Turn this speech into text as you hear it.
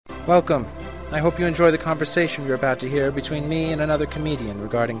Welcome. I hope you enjoy the conversation you're about to hear between me and another comedian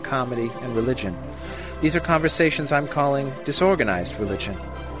regarding comedy and religion. These are conversations I'm calling disorganized religion.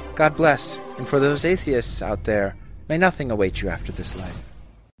 God bless, and for those atheists out there, may nothing await you after this life.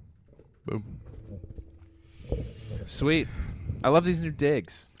 Boom. Sweet. I love these new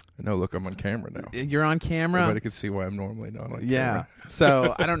digs. No, look, I'm on camera now. You're on camera? Everybody can see why I'm normally not on camera. Yeah.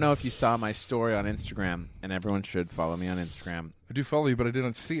 So, I don't know if you saw my story on Instagram, and everyone should follow me on Instagram. I do follow you, but I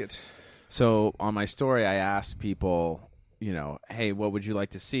didn't see it. So, on my story, I asked people, hey, what would you like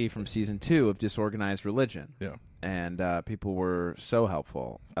to see from Season 2 of Disorganized Religion? Yeah. And people were so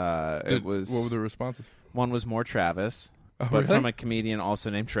helpful. What were the responses? One was more Travis. Oh, but really? from a comedian also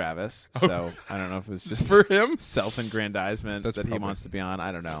named Travis. So I don't know if it was just for him self-aggrandizement that he wants to be on.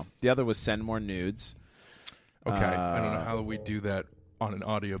 I don't know. The other was send more nudes. Okay. I don't know how we do that on an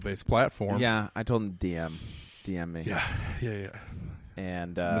audio-based platform. Yeah, I told him DM me. Yeah.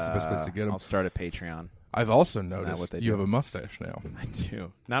 And that's the best place to get 'em. I'll start a Patreon. I've also Isn't that noticed what they you do? have a mustache now. I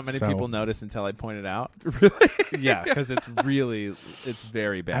do. Not many So- people notice until I point it out. Really? Yeah, because it's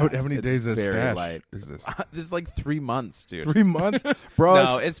very bad. How many It's days is very stash light. is this? This is like 3 months, dude. 3 months? Bro,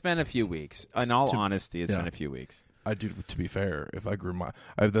 No, it's been a few weeks. In all honesty, it's yeah. been a few weeks. I do, to be fair, if I grew I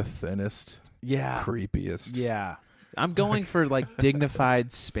have the thinnest, Yeah. creepiest. Yeah. I'm going for like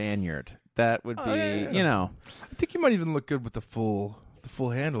dignified Spaniard. That would be, I think you might even look good with the full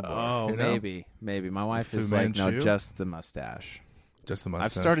handlebar. Oh, you know? maybe. My wife Fu is like, no, Manchu? just the mustache. Just the mustache.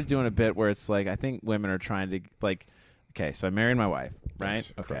 I've started doing a bit where it's like, I think women are trying to like, okay, so I married my wife, right?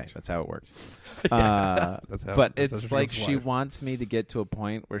 Yes, okay, correct. that's how it works. That's how, But that's how it's she like goes she live. wants me to get to a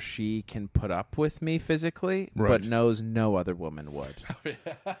point where she can put up with me physically, Right. but knows no other woman would.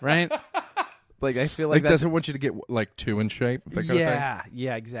 Right? Like, I feel like Like, that's doesn't want you to get like too in shape. That kind of thing.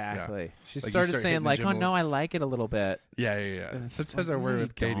 yeah, exactly. She Like, you started start saying hitting the like, gym "Oh a no, little- I like it a little bit." Yeah. And it's Sometimes like, I wear no, it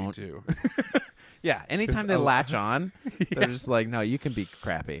with you Katie don't. too. Yeah, anytime they I- latch on, they're just like, "No, you can be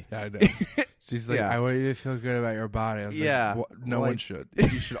crappy." Yeah, I know. She's like, Yeah. I want you to feel good about your body. I was Yeah. like, no Like- one should. You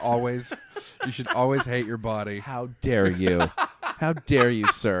should always hate your body. How dare you? How dare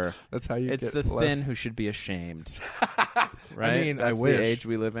you, sir? That's how you It's get the less. thin who should be ashamed. Right? mean, I That's wish. the age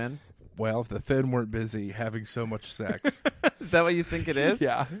we live in. Well, if the thin weren't busy having so much sex. Is that what you think it is?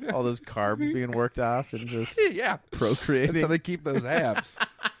 Yeah. All those carbs being worked off and just Yeah. procreating. That's how they keep those abs.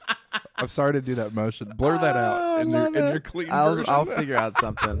 I'm sorry to do that motion. Blur that out in your clean version. I'll figure out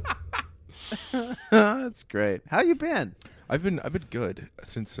something. That's great. How you been? I've been good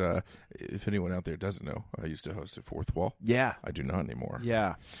since. If anyone out there doesn't know, I used to host at Fourth Wall. Yeah. I do not anymore.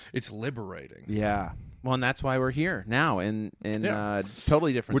 Yeah. It's liberating. Yeah. Well, and that's why we're here now in Yeah.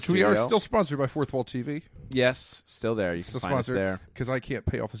 totally different Which studio. we are still sponsored by Fourth Wall TV. Yes, still there. You Still can find us sponsored there. because I can't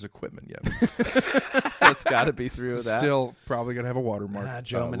pay off this equipment yet. So it's got to be through that. Still probably gonna have a watermark.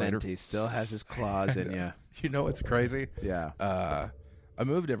 Joe later. Menenti still has his claws in you. You know what's crazy? Yeah. I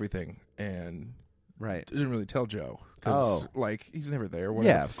moved everything and Right. didn't really tell Joe. Oh. Like he's never there.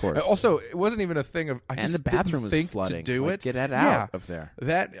 Whatever. Yeah, of course. Also, it wasn't even a thing of. I And just the bathroom didn't was think flooding. to do Like, it. Get it Yeah. out of there.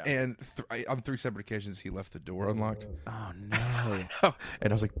 That and on 3 separate occasions he left the door unlocked. Oh no.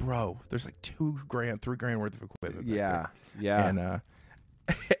 And I was like, bro, there's like $3,000 worth of equipment. back Yeah. there. Yeah. And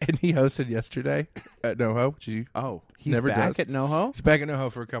and he hosted yesterday at NoHo. Which he Oh, he's never back does. at NoHo? He's back at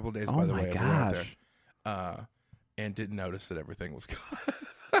NoHo for a couple of days. Oh by the my way, I went out gosh. there, and didn't notice that everything was gone.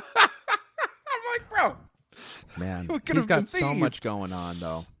 I'm like, bro, Man, What could he's have been got so thieved? much going on,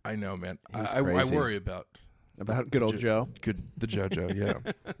 though. I know, man. He's I crazy. worry about About good old Joe? the JoJo.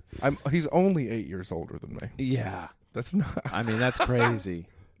 Yeah, he's only 8 years older than me. Yeah. That's not I mean, that's crazy.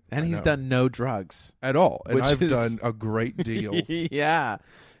 And he's know. done no drugs. at all, and Which I've is- done a great deal. Yeah.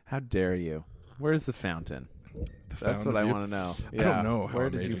 How dare you? Where's the fountain? That's what I want to know. Yeah. I don't know how Where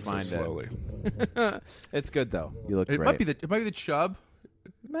I'm did you aging so find slowly. it? It's good, though. You look It great. might be the chub,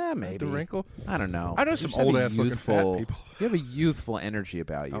 Maybe. the wrinkle. I don't know. I know You some just have a old-ass looking fat youthful- people. You have a youthful energy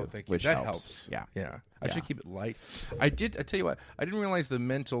about you, Oh, thank you. which That helps. Yeah. Yeah. I Yeah. should keep it light. I tell you what, I didn't realize the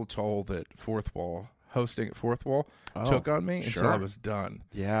mental toll that hosting at Fourth Wall took on me until sure. I was done.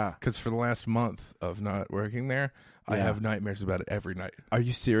 Yeah. Because for the last month of not working there, I Yeah. have nightmares about it every night. Are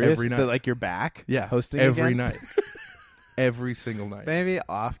you serious? Every night. That, like, you're back? Yeah. Hosting every again? night. Every single night. Maybe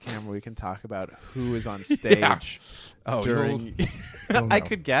off camera we can talk about who is on stage Oh, during. you'll I know.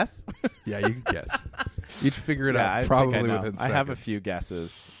 could guess. Yeah, you can guess. You'd figure it Yeah, out I probably think I know. within I seconds. have a few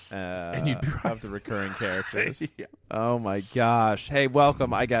guesses. And you'd be right. of the recurring characters. Yeah. Oh my gosh! Hey,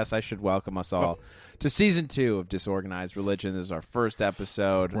 welcome. I guess I should welcome us all to season 2 of Disorganized Religion. This is our first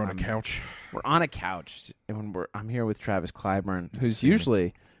episode. We're on a couch. We're on a couch, and I'm here with Travis Clyburn, who's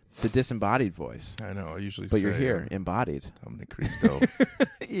usually the disembodied voice. I know. I usually But say you're here, embodied. I'm Cristo.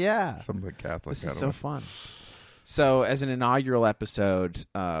 Yeah. Something Catholic. This I is don't so know. fun. So, as an inaugural episode,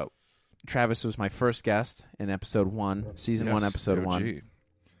 Travis was my first guest in episode 1, season 1, episode OG. 1.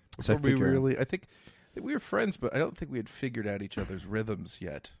 So I think we were friends, but I don't think we had figured out each other's rhythms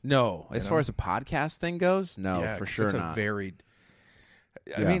yet. No, as You far know? as a podcast thing goes, no, Yeah, for 'cause sure it's not. a varied.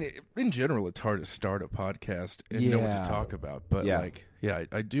 I Yeah. mean, in general, it's hard to start a podcast and know what Yeah. to talk about. But Yeah.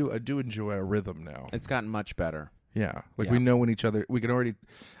 I do enjoy our rhythm now. It's gotten much better. Yeah, like Yeah. we know when each other. We can already.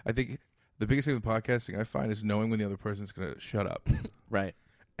 I think the biggest thing with podcasting I find is knowing when the other person's going to shut up, Right.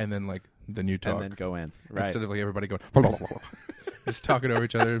 and then you talk And then go in. Right. instead of like everybody going just talking over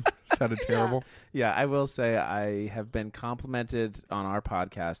each other. Sounded terrible. Yeah, I will say I have been complimented on our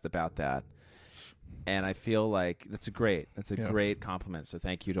podcast about that. And I feel like that's a great compliment. So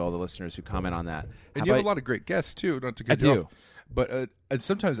thank you to all the listeners who comment on that. And you have a lot of great guests too. Not to I get you do. off, but and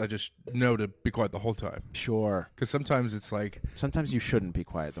sometimes I just know to be quiet the whole time Sure. because sometimes it's like, Sometimes you shouldn't be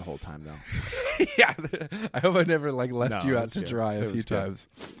quiet the whole time, though. yeah. I hope I never like left No, you it out was to good. dry It a few was good. times.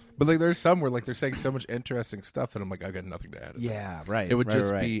 But like, there's some where like they're saying so much interesting stuff that I'm like, I got nothing to add. To this. Yeah, right. It would right,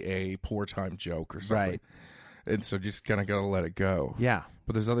 just right. be a poor time joke or something. Right. And so just kind of got to let it go. Yeah.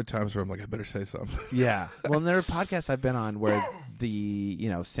 But there's other times where I'm like, I better say something. Yeah. Well, and there are podcasts I've been on where the,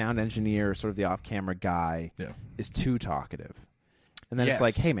 sound engineer, sort of the off-camera guy, Yeah. is too talkative. And then Yes. it's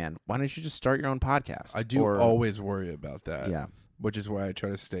like, hey, man, why don't you just start your own podcast? I do Or- always worry about that. Yeah. Which is why I try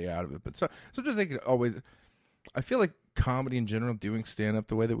to stay out of it. But sometimes I can always. I feel like comedy in general, doing stand up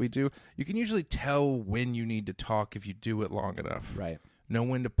the way that we do, you can usually tell when you need to talk if you do it long enough. Right. Know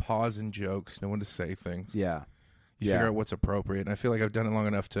when to pause in jokes, know when to say things. Yeah. You figure out what's appropriate. And I feel like I've done it long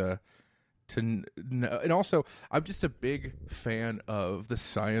enough to know. And also, I'm just a big fan of the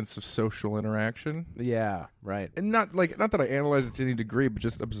science of social interaction. Yeah. Right. And not that I analyze it to any degree, but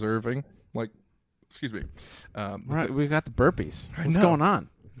just observing. Like, excuse me. Right. We got the burpees. I What's know. going on?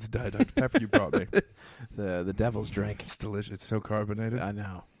 It's Diet Dr. Pepper you brought me. The devil's drink. It's delicious. It's so carbonated. I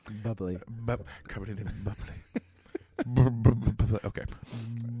know. Bubbly. Carbonated bubbly. Okay.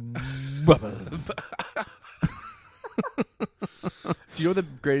 Do you know the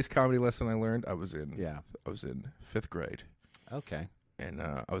greatest comedy lesson I learned? I was in 5th grade, Okay. and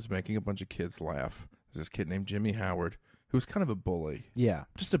I was making a bunch of kids laugh. There's this kid named Jimmy Howard who was kind of a bully, Yeah.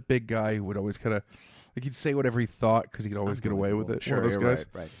 just a big guy who would always kind of like he'd say whatever he thought because he could always get away with it. Sure. One of those you're guys.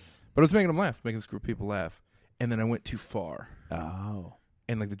 Right. But I was making him laugh, making this group of people laugh, and then I went too far, Oh.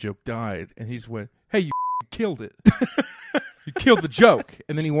 and like the joke died, and he just went, "Hey, you killed it." You killed the joke.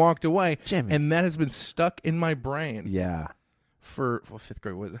 And then he walked away. Jimmy. And that has been stuck in my brain Yeah. for 5th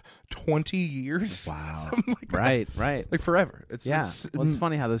grade, was 20 years? Wow. Something like that. Right. Right. Like forever. It's Well, it's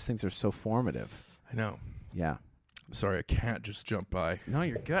funny how those things are so formative. I know. Yeah. I'm sorry, a cat just jumped by. No,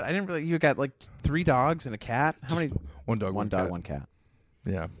 you're good. I didn't really. You got like 3 dogs and a cat. How many? One dog, One dog, cat. one cat.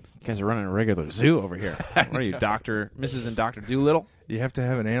 Yeah. You guys are running a regular zoo over here. What are you, Mrs. and Dr. Doolittle? You have to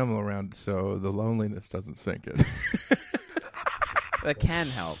have an animal around so the loneliness doesn't sink in. That can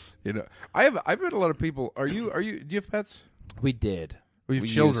help. You know, I've met a lot of people. Do you have pets? We did. Well, you have We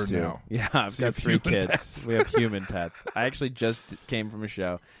children used to. now. Yeah, I've So you got have 3 human kids. pets. We have human pets. I actually just came from a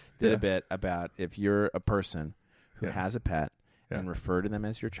show, did Yeah. a bit about if you're a person who Yeah. has a pet Yeah. and refer to them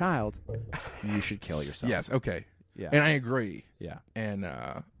as your child, you should kill yourself. Yes, okay. Yeah. And I agree. Yeah. And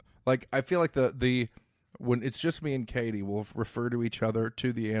like I feel like the when it's just me and Katie, we'll refer to each other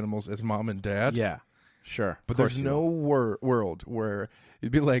to the animals as mom and dad. Yeah. Sure. But Of course there's you no will. world where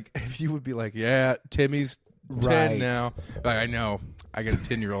you'd be like, if you would be like, yeah, Timmy's 10 Right. now. Like, I know. I got a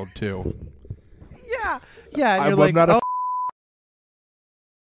 10-year-old too. Yeah. Yeah. And I'm you're like, not a oh,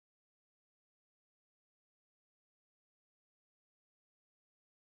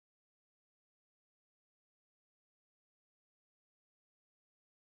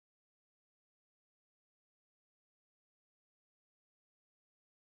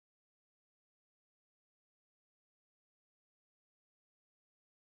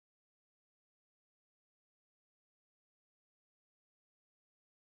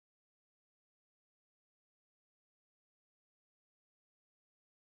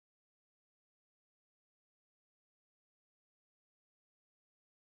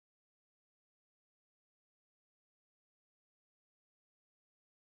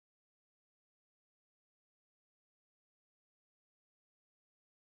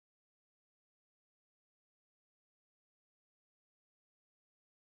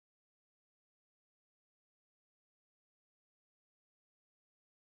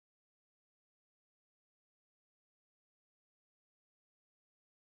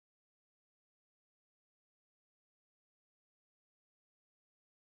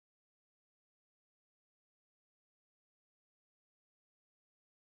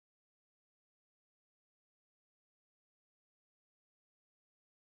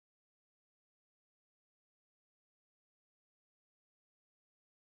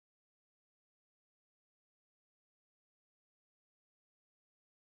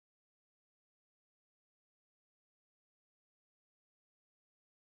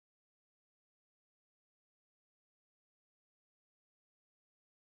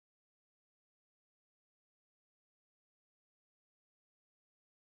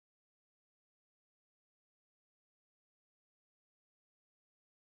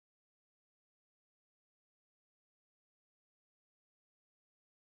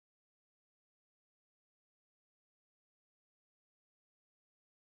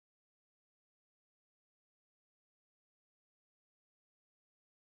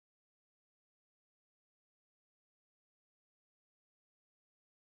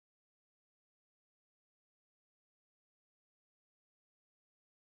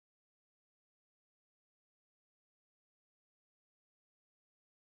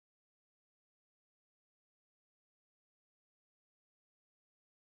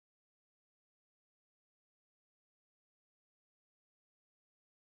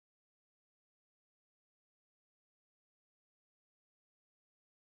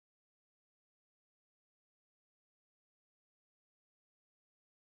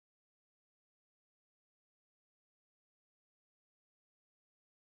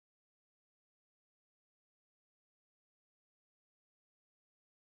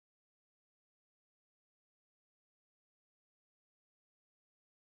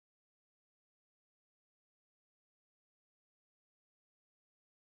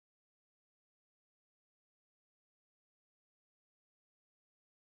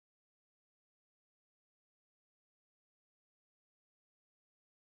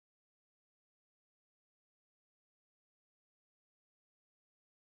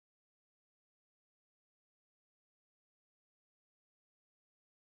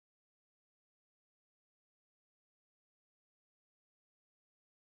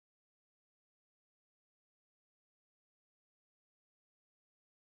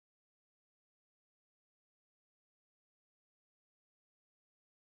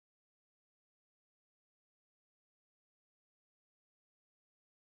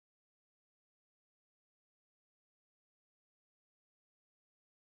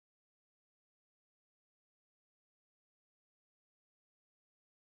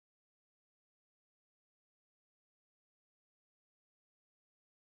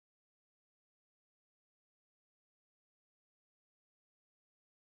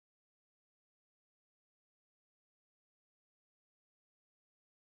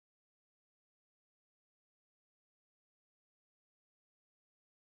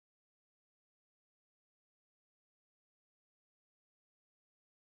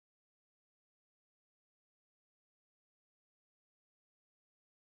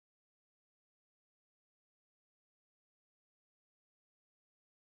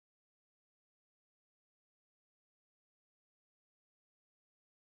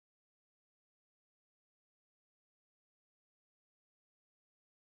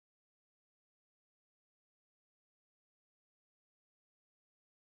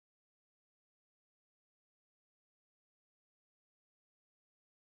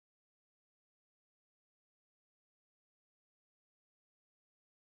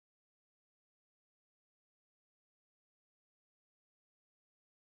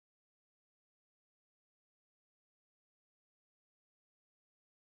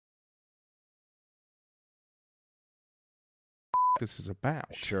 this is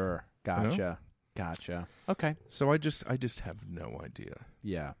about. Sure. Gotcha. Gotcha. Okay. So I just have no idea.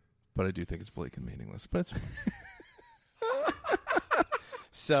 Yeah. But I do think it's bleak and meaningless. But it's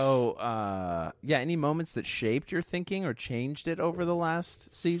So, any moments that shaped your thinking or changed it over the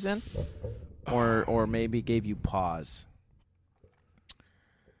last season? Or maybe gave you pause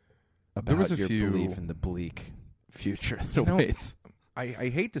about There was a your few. belief in the bleak future that awaits? I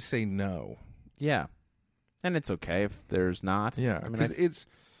hate to say no. Yeah. And it's okay if there's not. Yeah, I mean,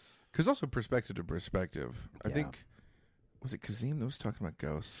 because also perspective to perspective. I Yeah. think, was it Kazim that was talking about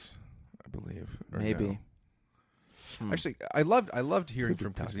ghosts? I believe. Or maybe. no? Actually, I loved hearing Could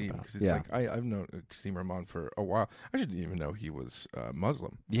from be talking Kazim about. because it's Yeah. like I've known Kazim Rahman for a while. I didn't even know he was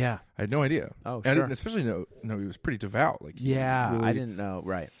Muslim. Yeah. I had no idea. Oh, I sure. didn't especially know he was pretty devout. Like Yeah, really, I didn't know.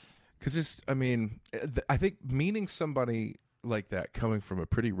 Right. Because I think meeting somebody like that coming from a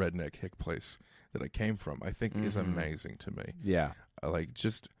pretty redneck hick place that I came from, I think is amazing to me. Yeah. Like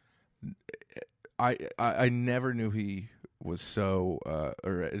just, I never knew he was so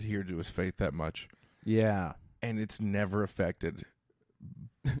or adhered to his faith that much, Yeah. and it's never affected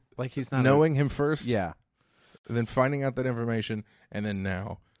Like he's not knowing him first, Yeah. and then finding out that information, and then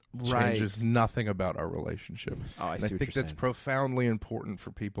now changes nothing about our relationship. Oh, I And see I what think you're that's saying. profoundly important for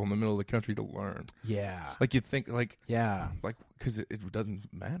people in the middle of the country to learn. Yeah. Like you'd think, like because it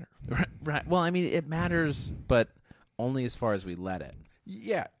doesn't matter. Right. Well, I mean, it matters, but only as far as we let it.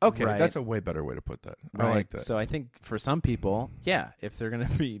 Yeah. Okay. Right. That's a way better way to put that. I Right. like that. So I think for some people, if they're going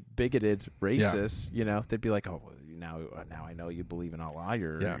to be bigoted, racist, they'd be like, "Oh, well, now I know you believe in Allah.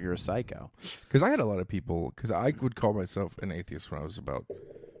 You're a psycho." Because I had a lot of people. Because I would call myself an atheist when I was about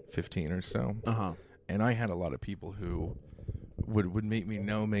 15 or so. And I had a lot of people who would meet me,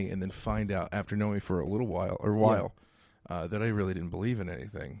 know me, and then find out after knowing me for a little while that I really didn't believe in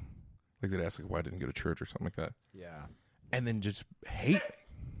anything. Like they'd ask like why I didn't go to church or something like that. Yeah. And then just hate me.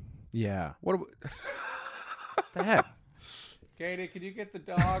 Yeah. What The heck? Katie, can you get the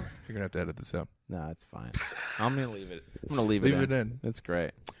dog? You're gonna have to edit this out. No, it's fine. I'm gonna leave it. I'm gonna leave Leave it it in. It's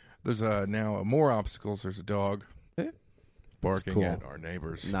great. There's now more obstacles. There's a dog barking cool. at our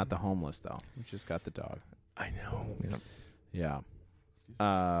neighbors. Not the homeless though. We just got the dog. I know. Yeah.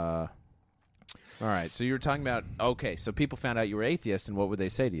 All right. So you were talking about so people found out you were atheist, and what would they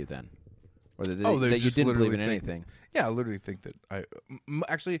say to you then? Or that, they that you just didn't believe literally in think- anything? Yeah, I literally think that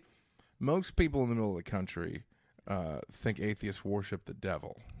actually most people in the middle of the country think atheists worship the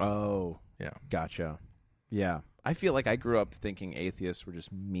devil. Oh, Yeah. gotcha. Yeah, I feel like I grew up thinking atheists were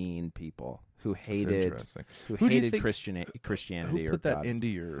just mean people who hated interesting. who Who do you hated think- Christianity Who or put that God. into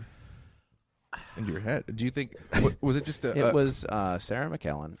your head? Do you think was it just a? It was Sarah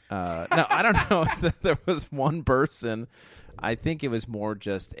McKellen. No, I don't know if there was one person. I think it was more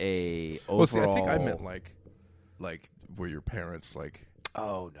just a overall. Well, see, I think I meant like were your parents like?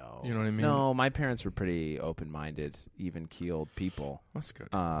 Oh no, You know what I mean? No, my parents were pretty open-minded, even-keeled people. That's good.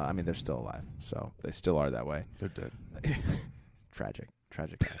 I mean, they're still alive, so they still are that way. They're dead. Tragic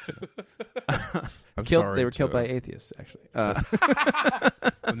accident. I'm Killed. sorry. They were killed by atheists, actually. Well,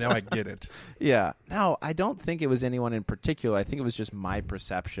 now I get it. Yeah. No, I don't think it was anyone in particular. I think it was just my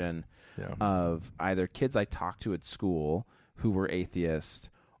perception Yeah. of either kids I talked to at school who were atheists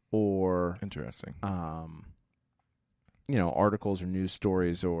or Interesting. articles or news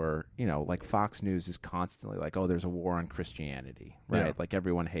stories or, like Fox News is constantly like, oh, there's a war on Christianity, right? Yeah. Like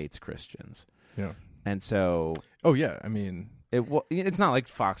everyone hates Christians. Yeah. And so Oh yeah. I mean, it's not like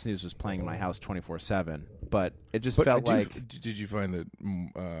Fox News was playing in my house 24/7, but it just but felt like did you find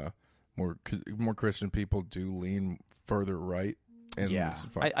that more Christian people do lean further right? And yeah.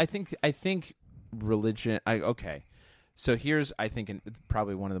 I think religion. So here's, I think,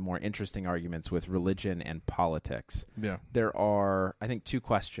 probably one of the more interesting arguments with religion and politics. Yeah. There are, I think, two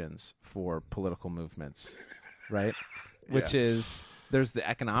questions for political movements, right? Which is, there's the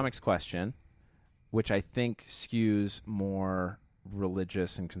economics question, which I think skews more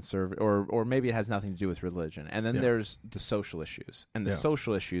religious and conservative, or maybe it has nothing to do with religion. And then there's the social issues. And the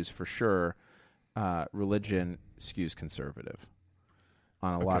social issues, for sure, religion skews conservative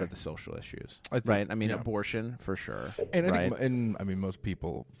on a lot of the social issues, right? I mean, abortion for sure, and right? I mean, most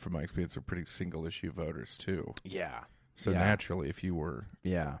people, from my experience, are pretty single issue voters too. Yeah. So naturally, if you were,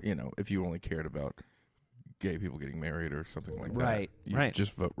 Yeah. if you only cared about gay people getting married or something like Right, that, you right.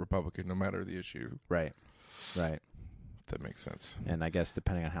 just vote Republican no matter the issue. Right. That makes sense. And I guess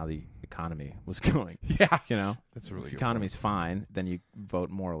depending on how the economy was going, Yeah, if that's a really the good point. economy's fine, then you vote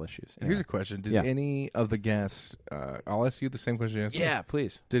moral issues. Here's a question: Did any of the guests? I'll ask you the same question you asked me. Yeah,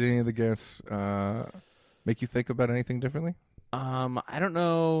 please. Did any of the guests make you think about anything differently? I don't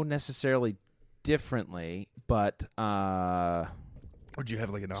know necessarily differently, but Would you have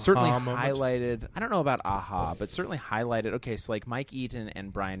like an aha certainly moment? highlighted. I don't know about aha, but certainly highlighted. Okay, so like Mike Eaton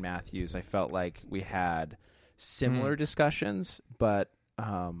and Brian Matthews, I felt like we had similar discussions, but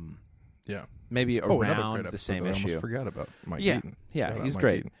Yeah. maybe another around great the episode same that I issue. almost forgot about Mike Yeah, Eaton. yeah, Shout out he's Mike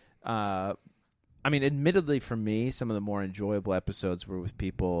great. Eaton. I mean, admittedly, for me, some of the more enjoyable episodes were with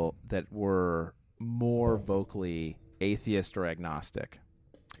people that were more vocally atheist or agnostic,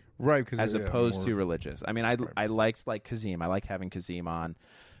 Right, because as opposed to religious. I mean, I liked like Kazim. I liked having Kazim on,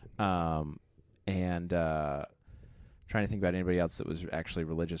 and trying to think about anybody else that was actually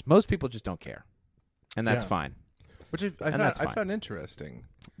religious. Most people just don't care, and that's fine. Which I found interesting.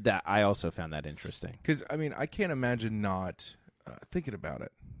 That I also found that interesting. Because, I mean, I can't imagine not thinking about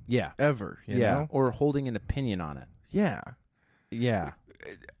it. Yeah. Ever, you know? Or holding an opinion on it. Yeah. Yeah.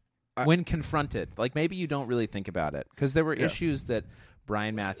 When confronted. Like, maybe you don't really think about it. Because there were issues that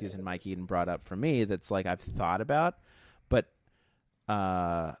Brian Matthews and Mike Eaton brought up for me that's like I've thought about, but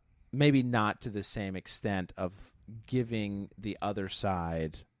maybe not to the same extent of giving the other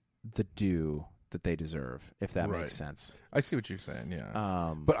side the due that they deserve, if that makes sense. I see what you're saying,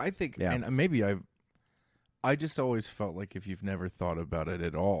 yeah. But I think, and maybe I just always felt like if you've never thought about it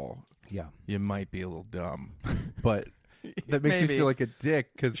at all, you might be a little dumb. But that makes you feel like a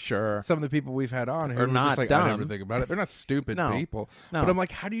dick because some of the people we've had on who are not just like, dumb. I never think about it. They're not stupid people. No. But I'm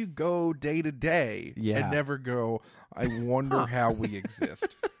like, how do you go day to day and never go, I wonder how we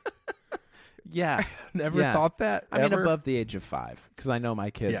exist? Yeah. Never thought that? I mean, above the age of 5, because I know my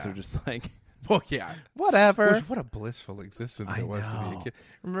kids are just like... Well, yeah. Whatever. What a blissful existence it was to be a kid.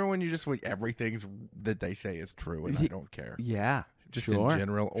 Remember when you just like everything's that they say is true and I don't care. Yeah. Just in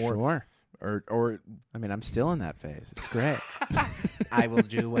general. Or I mean, I'm still in that phase. It's great. I will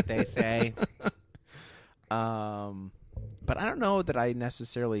do what they say. But I don't know that I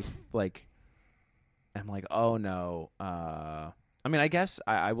necessarily like am like, oh no. I mean, I guess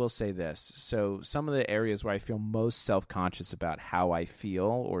I will say this. So some of the areas where I feel most self-conscious about how I feel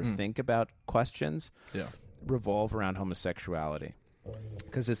or think about questions revolve around homosexuality.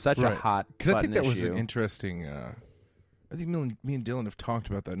 Because it's such a hot button Because I think that was issue. an interesting... I think me and Dylan have talked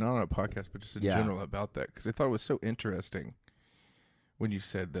about that, not on a podcast, but just in general about that. Because I thought it was so interesting when you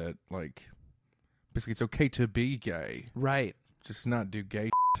said that, like, basically it's okay to be gay. Right. Just not do gay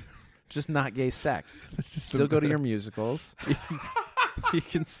Just not gay sex. just Still go to your musicals. You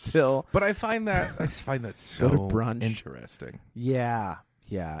can still. But I find that so Go to brunch. interesting. Yeah.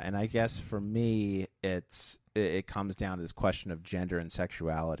 And I guess for me, it comes down to this question of gender and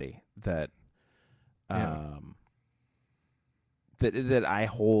sexuality that that I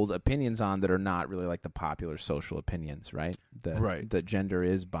hold opinions on that are not really like the popular social opinions, right? That gender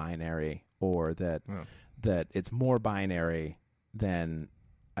is binary, or that it's more binary than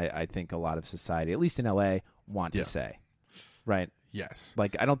I think a lot of society, at least in LA, want to say, right? Yes.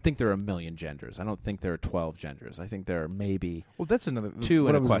 Like, I don't think there are a million genders. I don't think there are 12 genders. I think there are maybe that's another two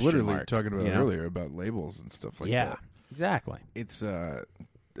what and I a was question literally mark, talking about earlier about labels and stuff like that. Yeah, exactly. It's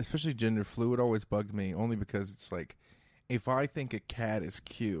especially gender fluid always bugged me only because it's like, if I think a cat is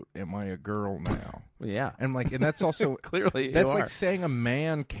cute, am I a girl now? Yeah. And like, and that's also Clearly that's you like are. saying a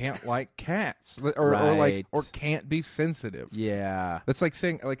man can't like cats or can't be sensitive. Yeah. That's like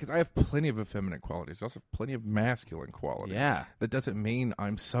saying, like, 'cause I have plenty of effeminate qualities. I also have plenty of masculine qualities. Yeah. That doesn't mean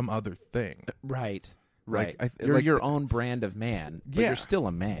I'm some other thing. Right. Like, You're like- your own brand of man, but you're still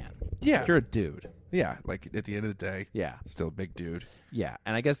a man. Yeah. You're a dude. Yeah. Like, at the end of the day, Yeah. still a big dude. Yeah.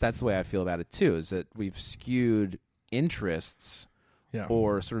 And I guess that's the way I feel about it, too, is that we've skewed interests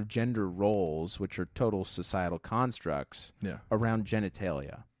or sort of gender roles, which are total societal constructs, around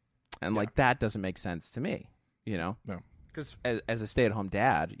genitalia. And, like, that doesn't make sense to me, you know? No. Because as a stay-at-home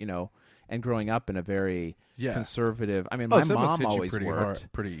dad, you know, and growing up in a very conservative... I mean, so my that must mom hit you always pretty worked.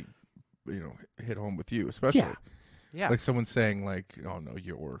 hard, pretty, hit home with you, especially. Yeah. Like someone saying, like, oh, no,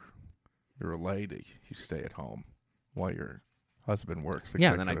 you're a lady. You stay at home while your husband works. And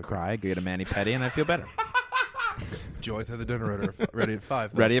then I cry, get a mani-pedi, and I feel better. Joy's had the dinner ready at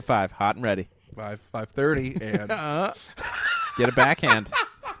 5. Ready at 5, hot and ready. 5:30, and get a backhand.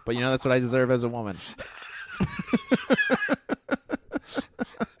 But you know that's what I deserve as a woman.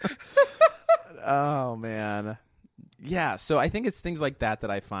 Oh man. Yeah, so I think it's things like that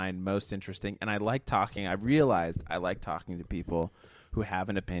I find most interesting, and I like talking. I realized I like talking to people who have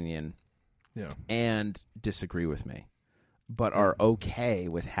an opinion and disagree with me, but are okay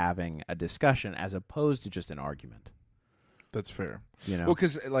with having a discussion as opposed to just an argument. That's fair. You know? Well,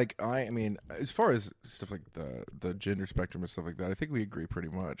 because like I mean, as far as stuff like the gender spectrum and stuff like that, I think we agree pretty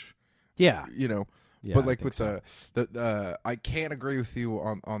much. Yeah. You know. Yeah, but like I with think the I can't agree with you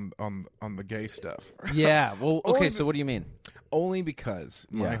on the gay stuff. Yeah. Well, okay. So what do you mean? Only because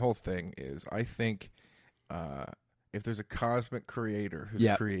my Yeah. whole thing is I think if there's a cosmic creator who's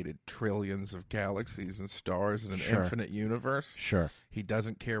Yep. created trillions of galaxies and stars in an Sure. infinite universe, Sure. he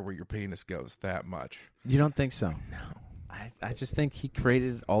doesn't care where your penis goes that much. You don't think so? No. I just think he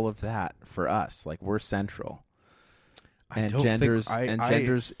created all of that for us. Like, we're central. And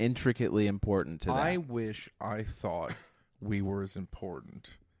gender's intricately important to that. I wish I thought we were as important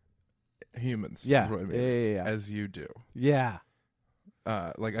humans. Yeah. is what I mean, Yeah. as you do. Yeah.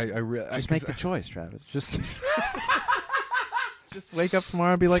 Like I really Just make the choice, Travis. Just wake up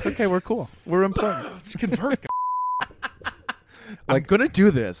tomorrow and be like, okay, we're cool. We're important. just convert. I'm going to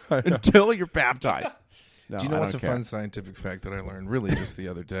do this until you're baptized. No, Do you know I what's don't a care. fun scientific fact that I learned really just the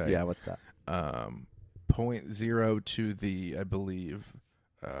other day? Yeah, what's that? 0.0 to the, I believe,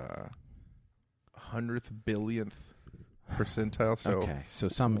 100th billionth percentile. So Okay, so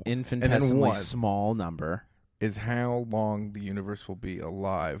some infinitesimally one. small number. is how long the universe will be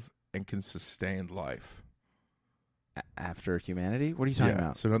alive and can sustain life. After humanity? What are you talking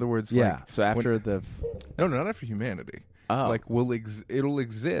about? So in other words, Yeah, like, so after when- the... no, not after humanity. Oh. Like it'll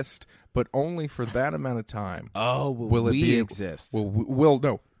exist, but only for that amount of time. will it we be exist? Will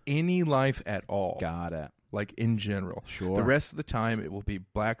no any life at all. Got it. Like in general. Sure. The rest of the time, it will be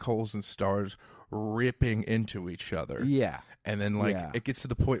black holes and stars ripping into each other. Yeah. And then, like, Yeah. it gets to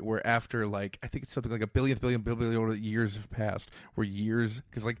the point where after, like, I think it's something like a billion years have passed, where years,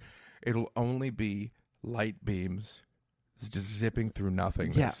 because, like, it'll only be light beams just zipping through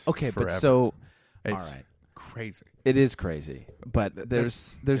nothingness. Yeah, okay, forever. but so... It's all right. crazy. It is crazy, but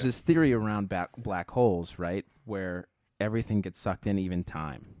there's yeah. this theory around black holes, right, where everything gets sucked in, even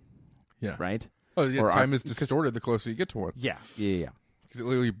time, Yeah. right? Oh, yeah, Or time our- is distorted the closer you get to one. Yeah. Because it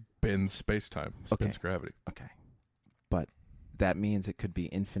literally bends space-time, bends Okay. gravity. Okay, but that means it could be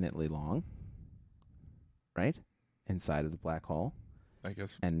infinitely long, right, inside of the black hole, I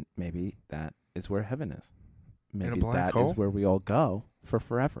guess. and maybe that is where heaven is. Maybe black that hole? is where we all go for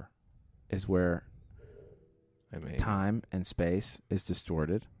forever. Is where I mean, time and space is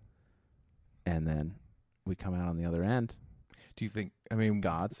distorted, and then we come out on the other end. do you think, I mean,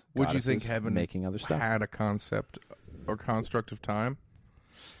 Gods. would you think goddesses, heaven making other stuff? had a concept or construct of time?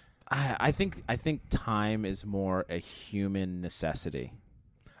 I think time is more a human necessity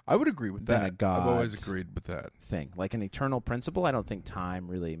I would agree with Than that. a god. I've always agreed with that. thing, like an eternal principle. I don't think time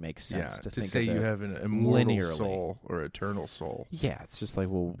really makes Yeah, sense to to think say of you it have an immortal linearly. soul or eternal soul. Yeah, it's just like,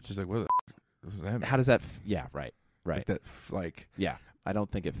 well, Just like, what the does that mean? how does that? Yeah, right. Like that, like, Yeah, I don't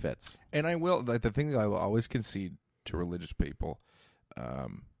think it fits. and I will, like, the thing that I will always concede to religious people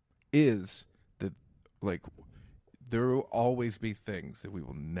is that, like, there will always be things that we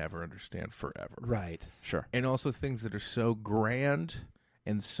will never understand forever. Right. Sure. And also things that are so grand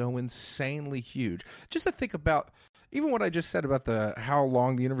and so insanely huge. Just to think about, even what I just said about how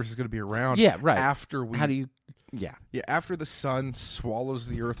long the universe is going to be around. Yeah. Right. After we, How do you? Yeah. after the sun swallows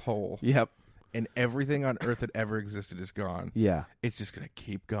the earth whole Yep. and everything on earth that ever existed is gone. Yeah. It's just going to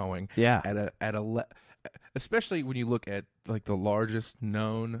keep going. Yeah. Especially when you look at, like, the largest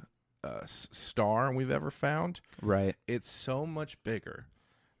known star we've ever found. Right. It's so much bigger.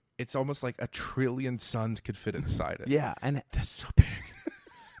 It's almost like 1 trillion suns could fit inside it. Yeah. And That's so big.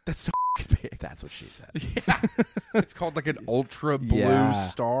 That's so big. that's what she said. Yeah. It's called like an ultra blue Yeah.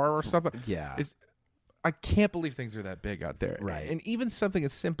 star or something. Yeah. I can't believe things are that big out there. Right. And even something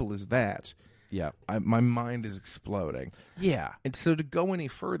as simple as that, Yeah. my mind is exploding. Yeah. And so to go any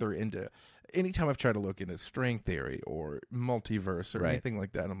further into, anytime I've tried to look into string theory or multiverse or Right. anything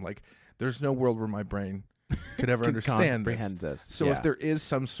like that, I'm like, there's no world where my brain could ever Can understand comprehend this. So Yeah. if there is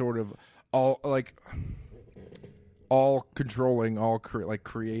some sort of all controlling,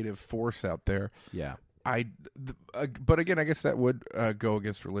 creative force out there, Yeah. but again, I guess that would go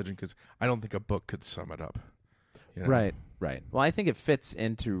against religion because I don't think a book could sum it up. You know? Right, right. Well, I think it fits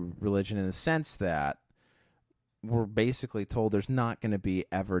into religion in the sense that we're basically told there's not going to be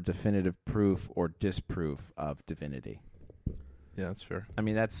ever definitive proof or disproof of divinity. Yeah, that's fair. I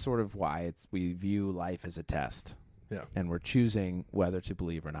mean, that's sort of why we view life as a test. Yeah. And we're choosing whether to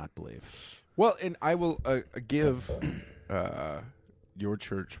believe or not believe. Well, and I will give your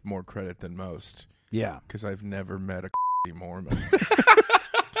church more credit than most Yeah. because I've never met a Mormon.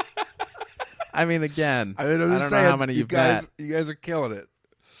 I mean, again, I mean, I'm I just don't saying, know how many you you've guys, met. You guys are killing it.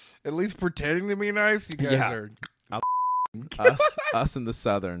 At least pretending to be nice. You guys Yeah. are us and the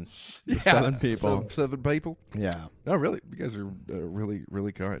southern Yeah, southern people. Southern people. Yeah. No, really, you guys are really,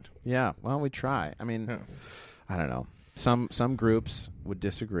 really kind. Yeah. Well, we try. I mean, Yeah. I don't know. Some groups would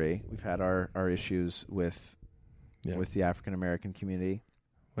disagree. We've had our issues with the African American community.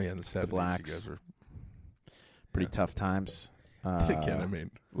 Well, yeah, in the 70s, blacks. you guys were Pretty tough times. Again, I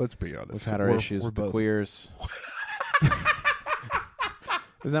mean, let's be honest. We've had our issues with the queers.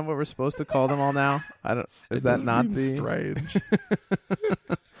 Is that what we're supposed to call them all now? I don't. Is that not the strange?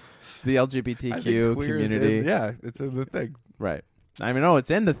 The LGBTQ community? Yeah, it's in the thing, right? I mean, no,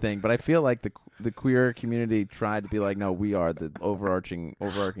 it's in the thing, but I feel like the queer community tried to be like, no, we are the overarching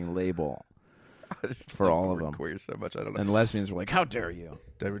label for all of them. Queer so much, I don't know. And lesbians were like, how dare you?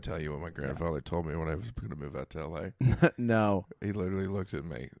 Did I ever tell you what my grandfather told me when I was going to move out to L.A.? No. He literally looked at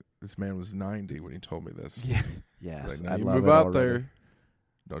me. This man was 90 when he told me this. Yeah. Yes. Like, now I you love move it out already. there,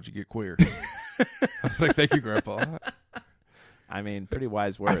 don't you get queer? I was like, thank you, Grandpa. I mean, pretty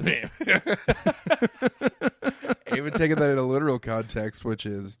wise words. Even taking that in a literal context, which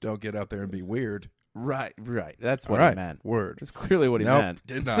is don't get out there and be weird. Right. That's what All he meant. Word. That's clearly what he Nope, meant.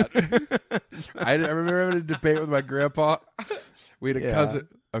 did not. I remember having a debate with my grandpa. We had a cousin.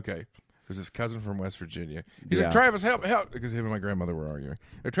 Okay. There's this cousin from West Virginia. He's like, Travis, help. Because him and my grandmother were arguing.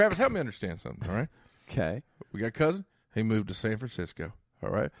 Hey, Travis, help me understand something, all right? Okay. We got a cousin. He moved to San Francisco, all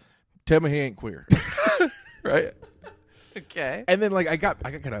right? Tell me he ain't queer. Right? Okay. And then, like, I got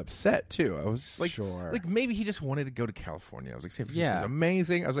kind of upset, too. I was like, Sure. like, maybe he just wanted to go to California. I was like, San Francisco's Yeah.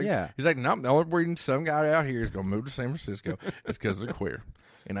 amazing. I was like, He's like, no, the only reason some guy out here is going to move to San Francisco is because they're queer.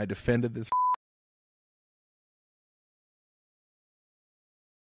 And I defended this.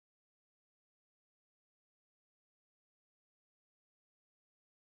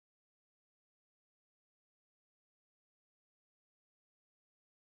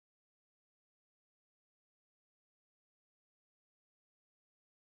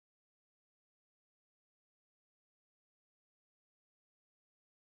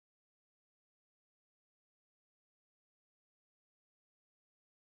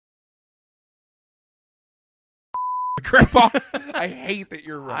 Grandpa, I hate that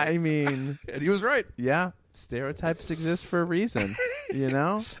you're right. I mean, And he was right. yeah, stereotypes exist for a reason, you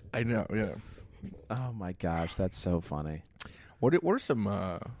know? I know, yeah. Oh my gosh, that's so funny. What are some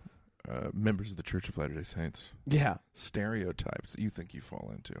members of the Church of Latter-day Saints Yeah. stereotypes that you think you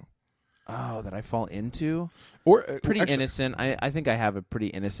fall into? Oh, that I fall into? Or Pretty actually, innocent. I think I have a pretty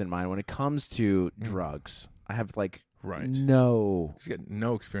innocent mind when it comes to drugs. I have like Right. no He's got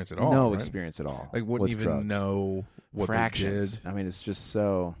no experience at all. right? experience at all. Like wouldn't with even drugs. know what Fractions. they did. I mean, it's just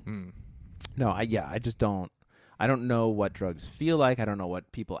so. Mm. No, I just don't. I don't know what drugs feel like. I don't know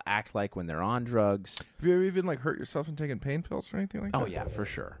what people act like when they're on drugs. Have you ever even like hurt yourself in taking pain pills or anything like that? Oh yeah, for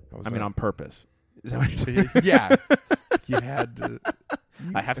sure. How was I mean, that? on purpose. Is that what you're saying? Yeah. You had to.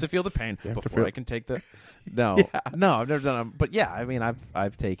 I have to feel the pain have to before feel- I can take the. No, no, I've never done them. But yeah, I mean,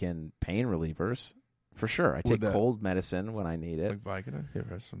 I've taken pain relievers for sure. I take that- cold medicine when I need it. Like Vicodin? You ever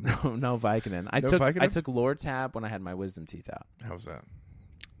had some? No Vicodin. I No took Vicodin? Lortab when I had my wisdom teeth out. How's that?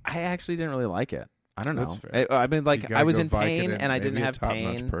 I actually didn't really like it. I don't know. That's fair. I mean, You like gotta I was go in pain Vicodin, and I maybe didn't a have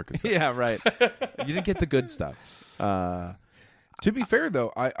top-notch pain. Percocet. Yeah, right. You didn't get the good stuff. To be fair,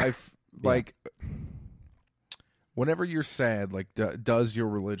 though, I've like, whenever you're sad, like, does your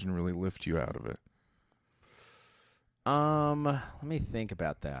religion really lift you out of it? Let me think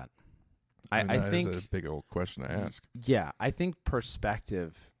about that. I that think is a big old question to ask. yeah, I think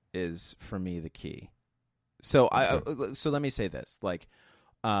perspective is for me the key. So so let me say this, like,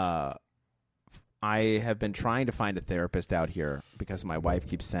 I have been trying to find a therapist out here because my wife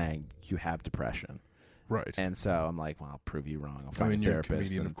keeps saying you have depression. Right. And so I'm like, well, I'll prove you wrong. I'll find mean, a you're a therapist.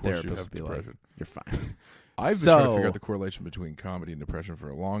 comedian, and of course you therapist have will be depression. like, you're fine. I've been trying to figure So- out the correlation between comedy and depression for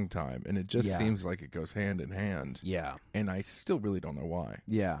a long time, and it just Yeah. seems like it goes hand in hand. Yeah. And I still really don't know why.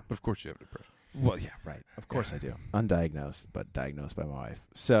 Yeah. But of course you have depression. Well, yeah, right. Of course I do. Undiagnosed, but diagnosed by my wife.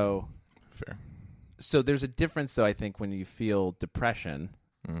 So Fair. there's a difference, though, I think, when you feel depression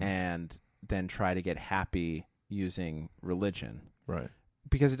Mhm. and then try to get happy using religion. Right.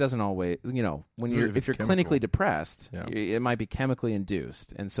 Because it doesn't always, you know, when Really, you're if if it's you're chemical. clinically depressed, Yeah. it might be chemically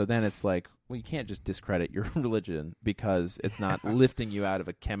induced, and so then it's like, well, you can't just discredit your religion because it's not lifting you out of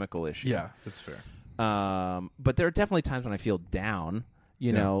a chemical issue. Yeah, that's fair. But there are definitely times when I feel down,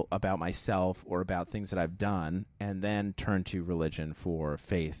 you Yeah. know, about myself or about things that I've done, and then turn to religion for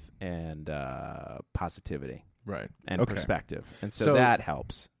faith and positivity Right. and Okay. perspective, and so So- that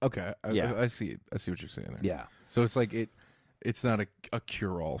helps. Okay. Yeah. I see. I see what you're saying there. Yeah. So it's like it's not a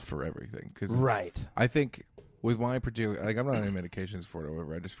cure-all for everything. Cause Right. I think with my particular, like, I'm not on any medications for it,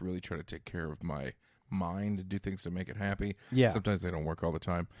 however, I just really try to take care of my mind and do things to make it happy. Yeah. Sometimes they don't work all the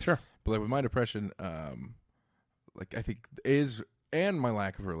time. Sure. But like with my depression, like I think and my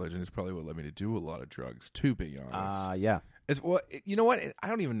lack of religion is probably what led me to do a lot of drugs, to be honest. Yeah. It's well, you know what? I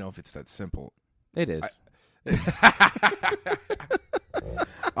don't even know if it's that simple. It is.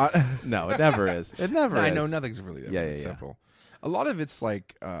 No, it never is. It never is. I know nothing's really that simple. A lot of it's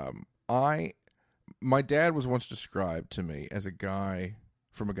like my dad was once described to me as a guy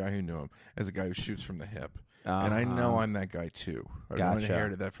who knew him as a guy who shoots from the hip, and I know I'm that guy too. I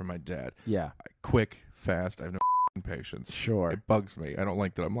inherited that from my dad. Yeah, quick, fast. I have no patience. Sure, it bugs me. I don't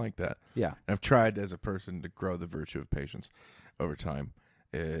like that I'm like that. Yeah, and I've tried as a person to grow the virtue of patience over time.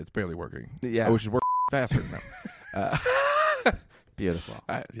 It's barely working. Yeah, I wish it worked faster now. Beautiful.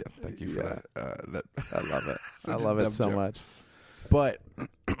 Thank you for that. I love it. I love it so much. But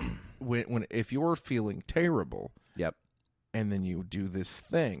if you're feeling terrible, yep, and then you do this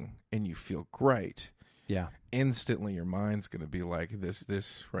thing and you feel great, yeah, instantly your mind's going to be like this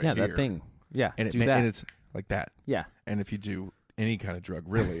right here. Yeah, that thing. Yeah, and and it's like that. Yeah, and if you do any kind of drug,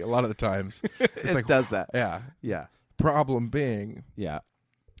 really, a lot of the times it's like does that. Yeah, yeah. Problem being, yeah,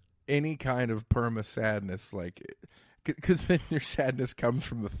 any kind of perma sadness, like. Because then your sadness comes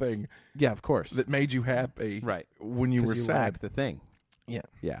from the thing, yeah, of course, that made you happy, right? When you were sad, the thing, yeah,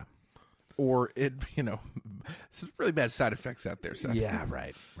 yeah, or it, some really bad side effects out there. Seth. Yeah,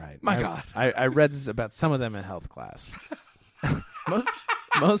 right. My God, I read about some of them in health class.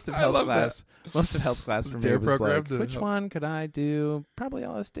 most of health class, most of health class for me was like, which one could I do? Probably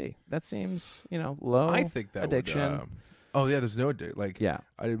LSD. That seems, low. I think that addiction. Oh yeah, there's no addiction. Like, yeah,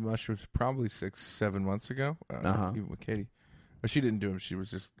 I did mushrooms probably 6-7 months ago. Even with Katie, but she didn't do them. She was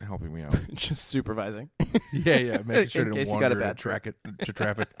just helping me out, just supervising. yeah, making sure I didn't wander into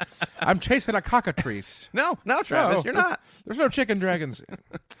traffic. I'm chasing a cockatrice. No, Travis, you're not. There's no chicken dragons.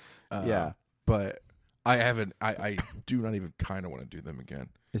 Yeah, but I haven't. I do not even kind of want to do them again.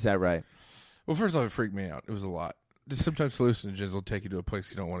 Is that right? Well, first of all, it freaked me out. It was a lot. Just sometimes hallucinogens will take you to a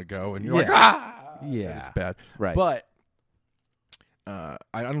place you don't want to go, and you're like, yeah, it's bad, right? But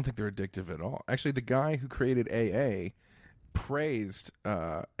I don't think they're addictive at all. Actually, the guy who created AA praised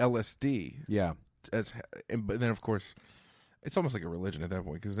LSD. Yeah, but then of course, it's almost like a religion at that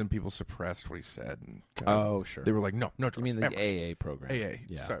point, because then people suppressed what he said. And sure. They were like, no. You mean the AA program? AA.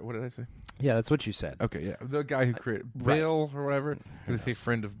 Yeah. Sorry, what did I say? Yeah, that's what you said. Okay, yeah. The guy who created Bill or whatever. They say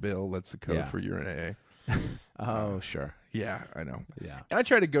friend of Bill. That's the code for you're in AA. Oh, sure. Yeah, I know. Yeah. And I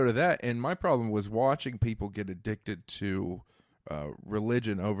tried to go to that, and my problem was watching people get addicted to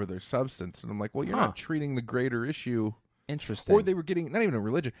religion over their substance. And I'm like, well, you're not treating the greater issue. Interesting. Or they were getting, not even a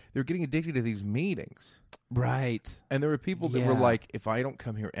religion, they were getting addicted to these meetings. Right. And there were people that were like, if I don't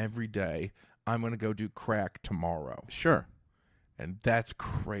come here every day, I'm going to go do crack tomorrow. Sure. And that's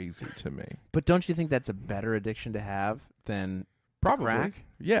crazy to me. But don't you think that's a better addiction to have than probably crack?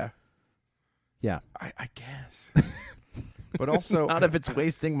 Yeah. Yeah. I guess. But also, not if it's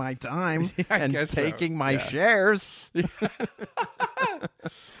wasting my time and taking my shares. And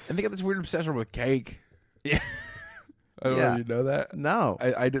they got this weird obsession with cake. Yeah. I don't know if you know that. No.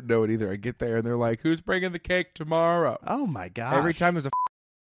 I didn't know it either. I get there and they're like, who's bringing the cake tomorrow? Oh, my gosh. Every time there's a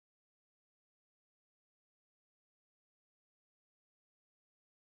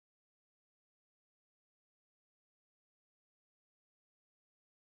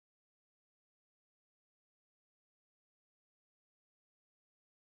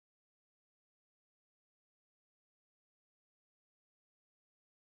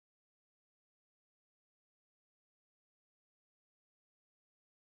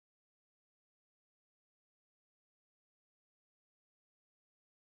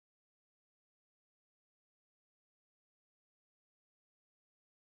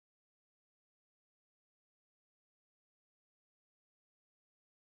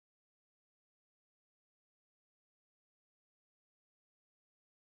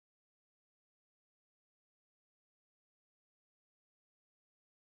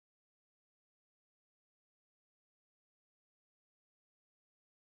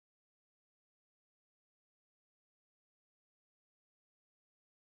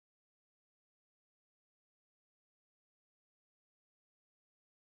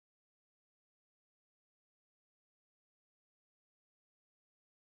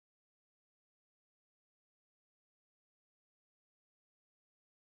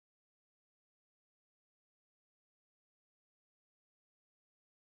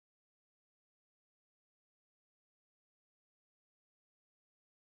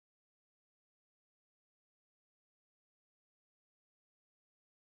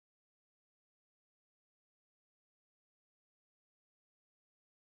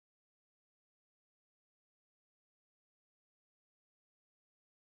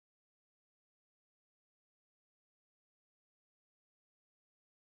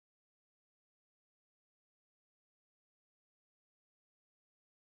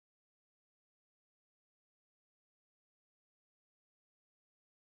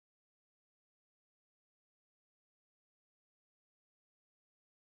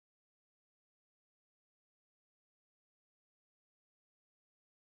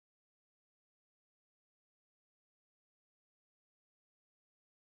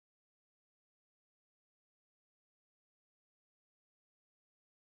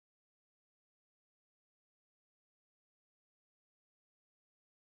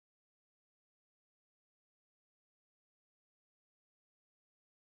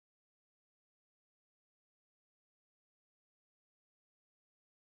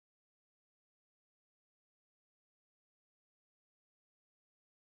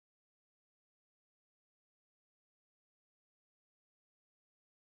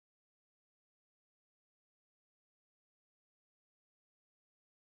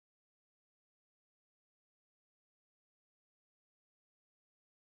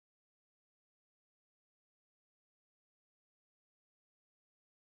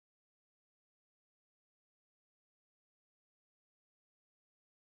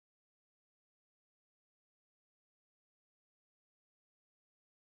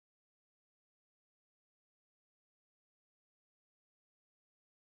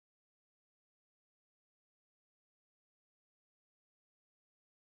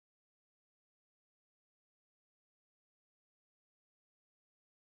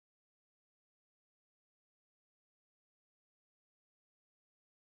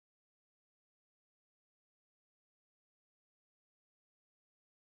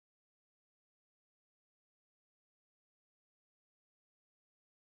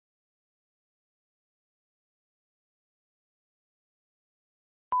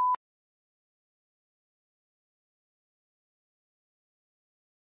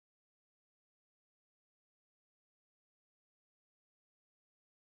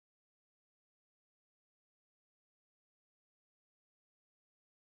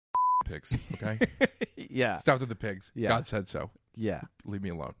pigs. Okay, Yeah. stopped at the pigs. Yeah. God said so. Yeah. Leave me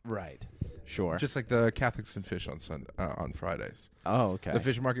alone. Right. Sure. Just like the Catholics and fish on Fridays. Oh, okay. The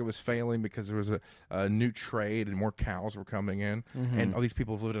fish market was failing because there was a new trade and more cows were coming in, and all these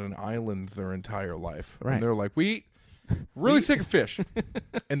people have lived on an island their entire life. Right. And they're like, we eat really sick of fish,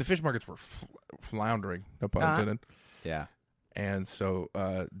 and the fish markets were floundering. No pun intended. Yeah. And so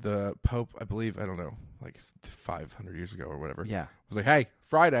the Pope, I believe, I don't know, like 500 years ago or whatever, Yeah. was like, hey,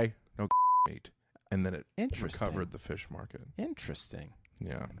 Friday, no meat. And then it Interesting. recovered the fish market. Interesting.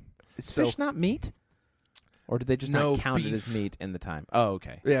 Yeah. Is So- fish not meat? Or did they just No, not count it as beef. meat in the time? Oh,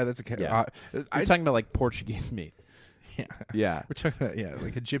 okay. Yeah, that's a Yeah. You're talking about like Portuguese meat. yeah. Yeah. We're talking about,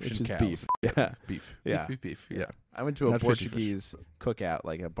 like Egyptian Which is cows. beef. Yeah. Beef. Yeah. Beef. Yeah. I went to a Not fishy Portuguese cookout,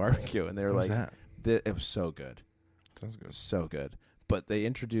 like a barbecue, and they were What was like, that? It was so good. Sounds good. So good. But they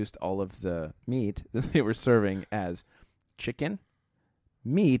introduced all of the meat that they were serving as chicken,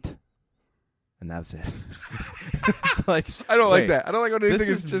 meat, and that's it. It's like, I don't wait, like that. I don't like when anything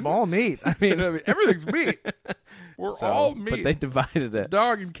This is is all meat. I mean, everything's meat. We're so- all meat. But they divided it.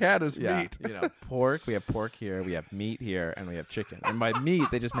 Dog and cat is Yeah, meat. pork. We have pork here. We have meat here, and we have chicken. And by meat,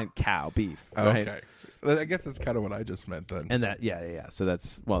 they just meant cow, beef. Right? Okay. Well, I guess that's kind of what I just meant then. And that, yeah. So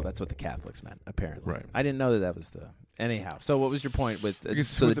that's what the Catholics meant, apparently. Right. I didn't know that was the. Anyhow, so what was your point with? Because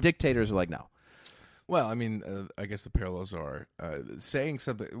So with the the- dictators are like, no. Well, I mean, I guess the parallels are saying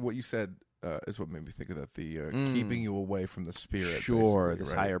something. What you said is what made me think of that. The keeping you away from the spirit. Sure, basically,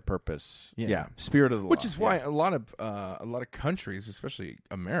 this right? higher purpose. Yeah. Spirit of the law. Which is why yeah. a lot of countries, especially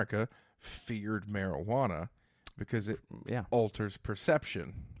America, feared marijuana because it Yeah. alters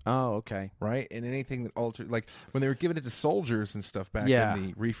perception. Oh, okay. Right, and anything that altered, like when they were giving it to soldiers and stuff back Yeah. in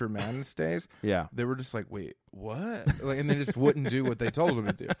the Reefer Madness days, Yeah. they were just like, "Wait, what?" Like, and they just wouldn't do what they told them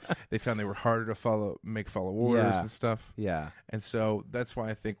to do. They found they were harder to follow orders Yeah. and stuff, Yeah. and so that's why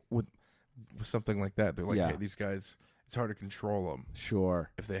I think with something like that, they're like, Yeah. "Hey, these guys, it's hard to control them Sure.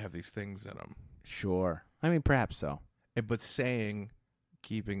 if they have these things in them." Sure. I mean, perhaps so. But saying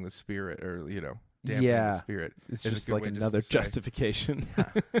keeping the spirit, or dampening Yeah. the spirit, It's is a just good like way to another say- justification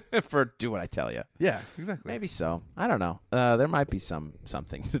for do what I tell you. Yeah, exactly. Maybe so. I don't know. There might be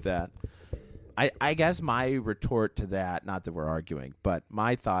something to that. I guess my retort to that, not that we're arguing, but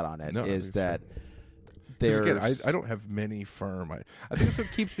my thought on it No, is it's that 'Cause there's again, I don't have many firm. I think that's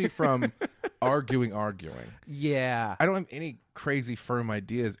what keeps me from arguing. yeah, I don't have any crazy firm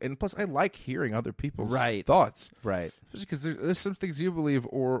ideas, and plus, I like hearing other people's Right. thoughts, right. especially because there's some things you believe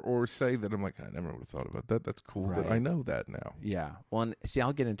or say that I'm like, I never would have thought about that. That's cool that Right. I know that now. Yeah. Well, and see,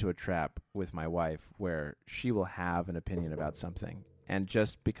 I'll get into a trap with my wife where she will have an opinion about something, and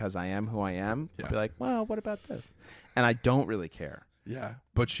just because I am who I am, Yeah. I'll be like, well, what about this? And I don't really care, Yeah,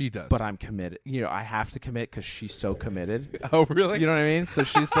 but she does. but I'm committed. I have to commit because she's so committed. oh really? You know what I mean? So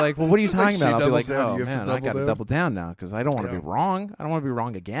she's like, well, what are you It's like talking she about? I'll be doubles like, down, oh, you have to man, I double got to down? double down now because I don't want to Yeah. be wrong. I don't want to be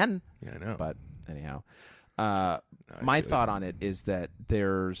wrong again. Yeah, I know. But anyhow, I my feel thought on it is that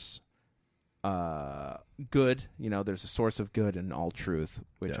there's good, there's a source of good in all truth,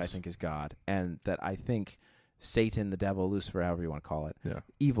 which I Yes. think is God. And that I think Satan, the devil, Lucifer, however you want to call it, Yeah.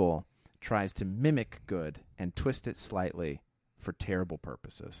 evil, tries to mimic good and twist it slightly for terrible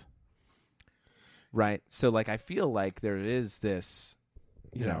purposes. Right? So, like, I feel like there is this,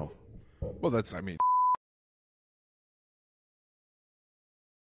 you Yeah. know, Well, that's. I mean.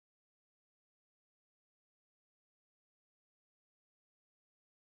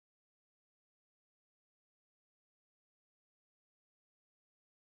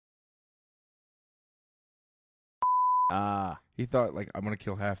 He thought like I'm going to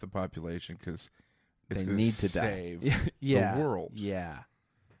kill half the population because it's they going need to to die. save yeah. the world. Yeah.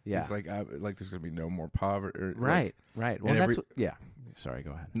 Yeah. It's like there's going to be no more poverty. Right. Right. Well, and that's every- yeah. Sorry,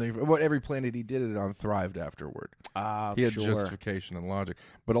 go ahead. What every planet he did it on thrived afterward. He had Sure. justification and logic,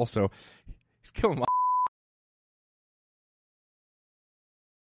 but also he's killing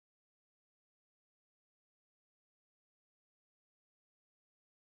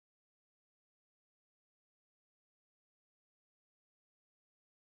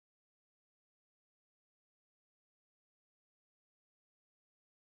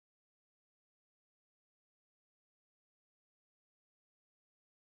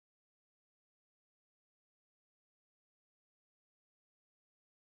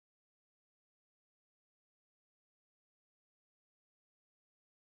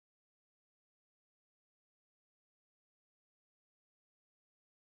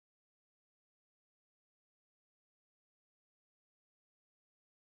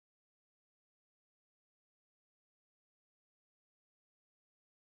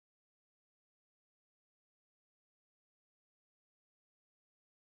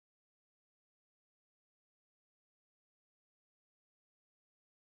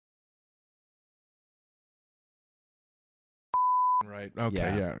Right. Okay.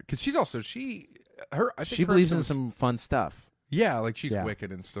 Yeah. Yeah. Because she's also I think She her believes in episodes- some fun stuff. Yeah, like she's Yeah.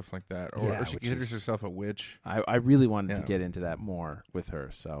 wicked and stuff like that, or, Yeah, or she which considers is- herself a witch. I really wanted to Yeah. get into that more with her,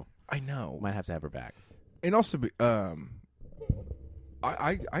 so I know. might have to have her back. And also,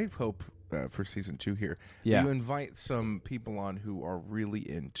 I hope for season 2 here, Yeah. you invite some people on who are really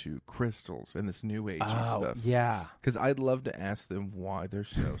into crystals and this new age stuff. yeah. Because I'd love to ask them why they're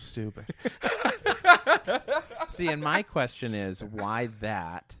so stupid. See, and my question is, why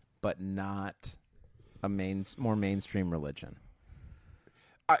that, but not a more mainstream religion?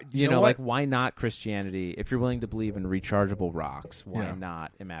 You know, like, why not Christianity? If you're willing to believe in rechargeable rocks, why Yeah.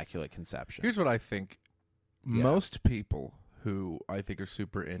 not Immaculate Conception? Here's what I think. Yeah. Most people who I think are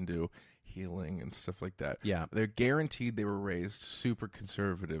super into healing and stuff like that, Yeah. they're guaranteed they were raised super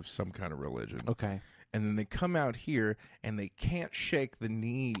conservative, some kind of religion. Okay. And then they come out here and they can't shake the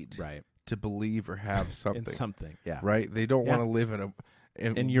need Right. to believe or have something. In something. Yeah. Right? They don't Yeah. want to live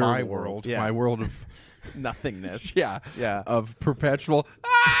in your my world, world, yeah. my world of Nothingness. yeah, Yeah. of perpetual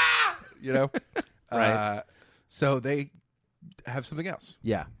you know. Right. So they have something else.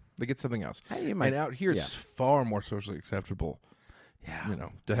 Yeah. They get something else. Hey, you might- And out here yeah. it's far more socially acceptable, Yeah. you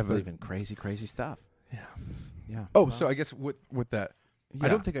know, to I have believe in crazy, crazy stuff. Yeah. Yeah. Oh, so I guess with that, Yeah. I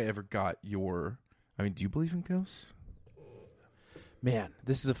don't think I ever got your. I mean, do you believe in ghosts? Man,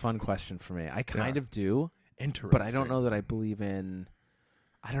 this is a fun question for me. I kind Yeah. of do, Interesting. but I don't know that I believe in.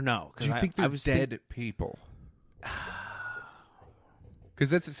 I don't know. 'Cause Do you think I they're was dead people?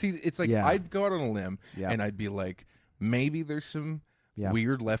 Because it's like Yeah. I'd go out on a limb Yeah. and I'd be like, maybe there's some Yeah.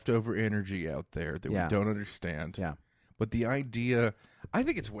 weird leftover energy out there that Yeah. we don't understand. Yeah. But the idea, I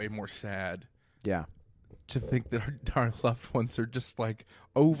think it's way more sad Yeah. to think that our loved ones are just like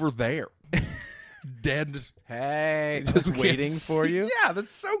over there, dead, just hey, Just we can't waiting for see- you? Yeah, that's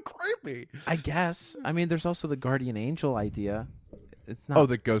so creepy. I guess. I mean, there's also the guardian angel idea. It's not. Oh,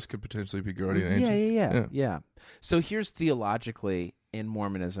 the ghost could potentially be guardian angel. Yeah. So here's theologically in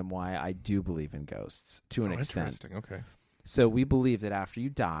Mormonism why I do believe in ghosts to an extent. Interesting. Okay. So we believe that after you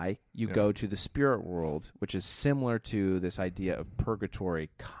die, you Yeah. go to the spirit world, which is similar to this idea of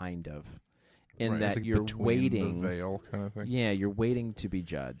purgatory, kind of, in Right, it's that like you're between waiting. the veil kind of thing. Yeah, you're waiting to be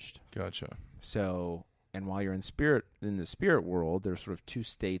judged. Gotcha. So, and while you're in the spirit world, there's sort of two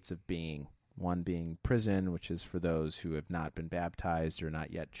states of being. One being prison, which is for those who have not been baptized or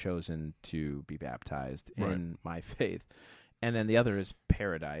not yet chosen to be baptized in my faith. And then the other is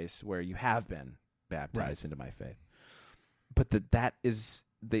paradise, where you have been baptized into my faith. But that is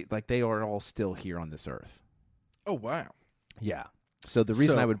they are all still here on this earth. Oh wow. Yeah. So the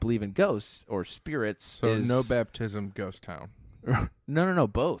reason So- I would believe in ghosts or spirits So is no baptism, ghost town. No.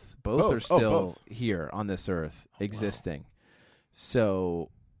 Both Both. are Oh, still both. here on this earth, wow. existing.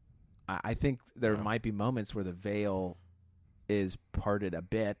 So I think there might be moments where the veil is parted a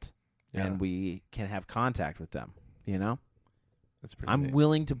bit, Yeah. and we can have contact with them. You know, That's pretty. I'm neat.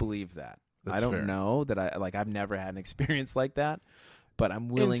 willing to believe that. That's I don't fair. know that I've never had an experience like that, but I'm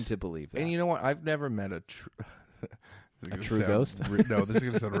willing And- to believe that. And you know what? I've never met a true. true ghost? No, this is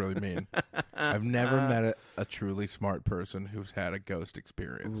going to sound really mean. I've never met a truly smart person who's had a ghost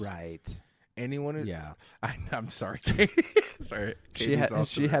experience. right? Anyone? Who, Yeah. I'm sorry, Katie. Sorry, She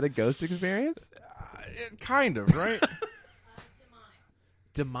had a ghost experience. kind of right.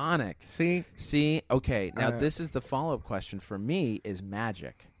 Demonic. See. Okay. Now this is the follow-up question for me: is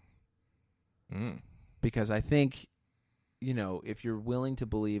magic? Because I think, if you're willing to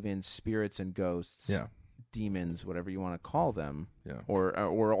believe in spirits and ghosts, Yeah. demons, whatever you want to call them, Yeah. or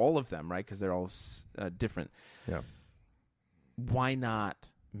all of them, right? Because they're all different. Yeah. Why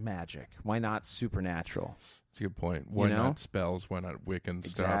not magic? Why not supernatural? That's a good point. Why know? not spells? Why not Wiccan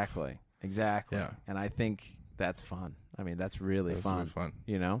stuff? Exactly. Yeah. And I think that's fun. I mean, that's really That's fun. really fun.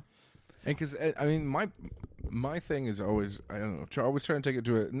 And because I mean, my thing is always, I don't know, always trying to take it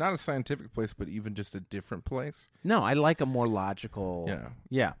to not a scientific place, but even just a different place. No, I like a more logical.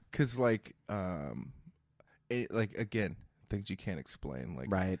 Yeah. Because like again, things you can't explain.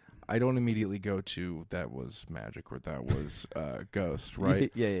 Like Right. I don't immediately go to that was magic or that was ghost,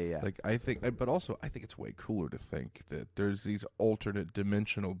 right? Yeah. Like I think, but also I think it's way cooler to think that there's these alternate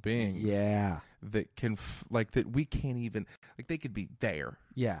dimensional beings, that can that we can't even they could be there,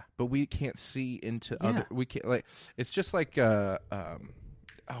 but we can't see into other. We can't it's just like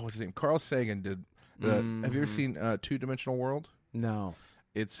what's his name? Carl Sagan did. Have you ever seen Two Dimensional World? No.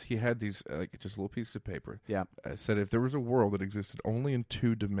 He had these just a little piece of paper. Yeah. Said if there was a world that existed only in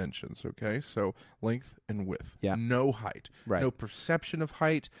 2 dimensions, okay, so length and width, no height, Right. no perception of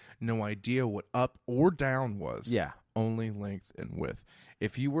height, no idea what up or down was, Yeah. only length and width.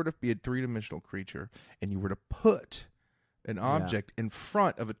 If you were to be a 3-dimensional creature and you were to put an object in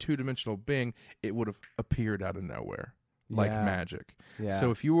front of a two-dimensional being, it would have appeared out of nowhere. Like magic. Yeah.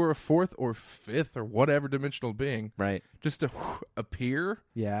 So if you were a fourth or fifth or whatever dimensional being, right, just to appear,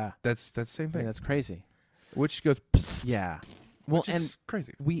 that's the same thing. That's crazy. Which goes, yeah. Well, and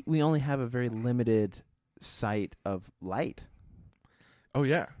crazy. We only have a very limited sight of light. Oh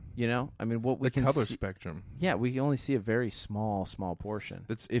yeah. You know, I mean, what we can color see, spectrum. Yeah, we can only see a very small portion.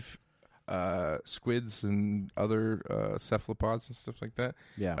 That's if squids and other cephalopods and stuff like that.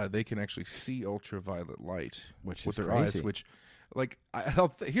 Yeah, they can actually see ultraviolet light, which with is their crazy. eyes. Which, like,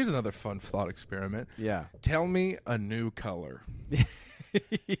 here's another fun thought experiment. Yeah, tell me a new color. Yeah,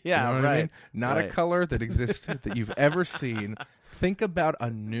 you know what I mean? Not right. a color that exists that you've ever seen. Think about a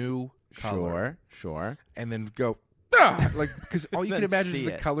new color. Sure. And then go, like, because all you can imagine is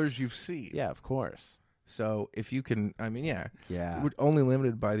the colors you've seen. Yeah, of course. So if you can, I mean, Yeah. we're only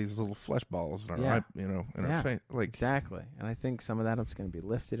limited by these little flesh balls in our, in our face. Like, exactly. And I think some of that is going to be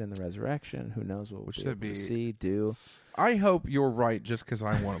lifted in the resurrection. Who knows what we'll be able to see, do. I hope you're right just because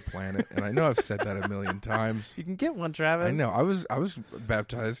I want a planet. And I know I've said that a million times. You can get one, Travis. I know. I was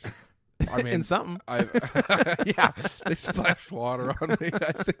baptized. I mean, in something. Yeah, they splashed water on me.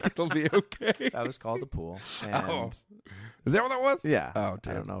 I think it'll be okay. That was called the pool. And is that what that was? Yeah. Oh,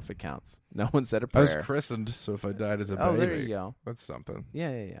 damn. I don't know if it counts. No one said a prayer. I was christened, so if I died as a baby, there you go. That's something.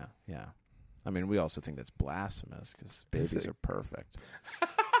 Yeah. I mean, we also think that's blasphemous because babies are perfect.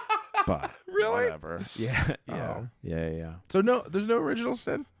 But really, whatever. Yeah. So there's no original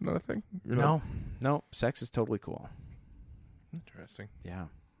sin. Not a thing. No. Sex is totally cool. Interesting. Yeah.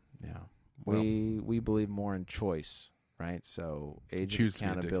 Well, we believe more in choice, right? So age of choose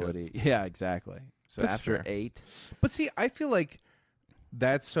accountability. Yeah, exactly. So That's after fair. 8. But see, I feel like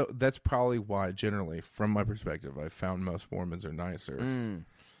that's probably why, generally, from my perspective, I found most Mormons are nicer.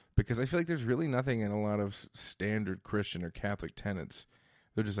 Because I feel like there's really nothing in a lot of standard Christian or Catholic tenets.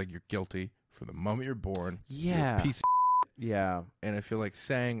 They're just like, you're guilty from the moment you're born. Yeah. You're a piece of Yeah. And I feel like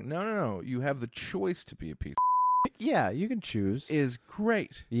saying, no, you have the choice to be a piece Yeah, you can choose. is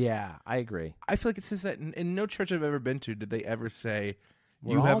great. Yeah, I agree. I feel like it says that in no church I've ever been to did they ever say,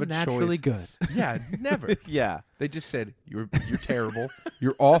 We're you all have a naturally choice. good. Yeah, never. Yeah. They just said, you're terrible,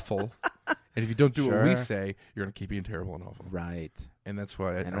 you're awful, and if you don't do what we say, you're going to keep being terrible and awful. Right. And that's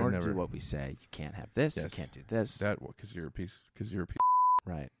why in order to do what we say, you can't have this, you can't do this. Because you're a piece.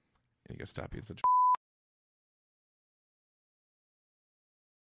 Right. And you got to stop being such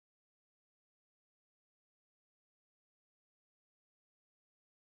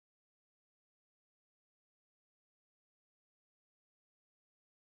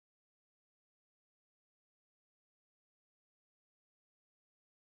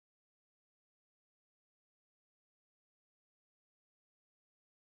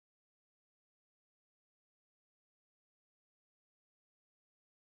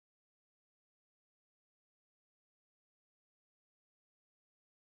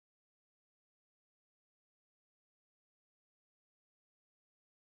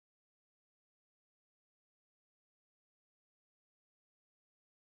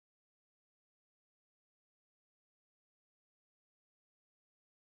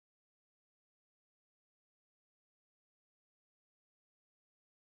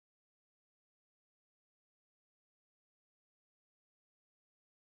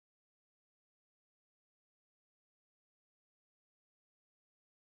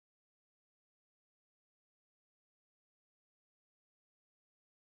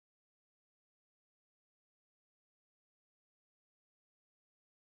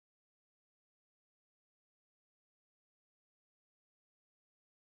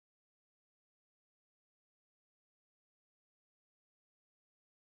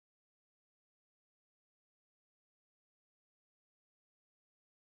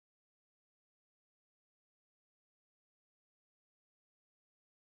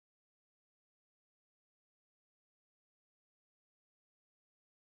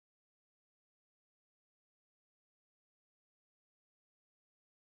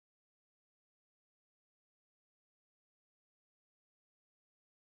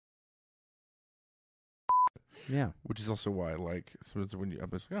Yeah. Which is also why, like, sometimes when I'm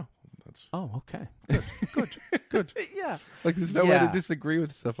just like, that's okay. good. Yeah. Like, there's no way to disagree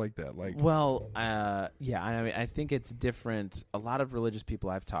with stuff like that. Like, well, yeah. I mean, I think it's different. A lot of religious people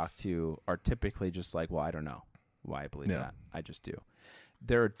I've talked to are typically just like, well, I don't know why I believe that. I just do.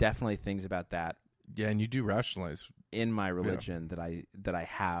 There are definitely things about that. Yeah, and you do rationalize in my religion that I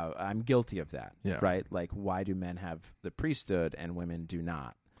have. I'm guilty of that. Yeah. Right. Like, why do men have the priesthood and women do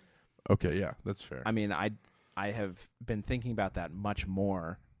not? Okay. Yeah, that's fair. I mean, I have been thinking about that much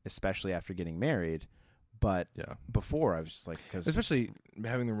more, especially after getting married. But Yeah. before, I was just like, because Especially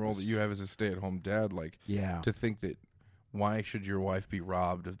having the role that you have as a stay-at-home dad, like yeah, to think that why should your wife be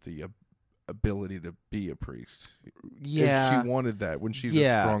robbed of the ability to be a priest? yeah, If she wanted that when she's a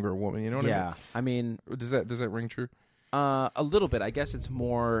Yeah. stronger woman, you know what yeah. I mean, I mean? Does that ring true? a little bit. I guess it's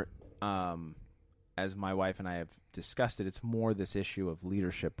more, as my wife and I have discussed it, it's more this issue of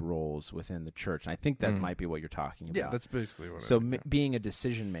leadership roles within the church. And I think that might be what you're talking about. Yeah, that's basically what. So being a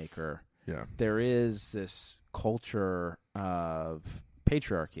decision maker, yeah, there is this culture of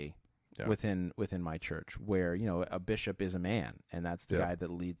patriarchy Yeah. within my church where, you know, a bishop is a man, and that's the Yeah. guy that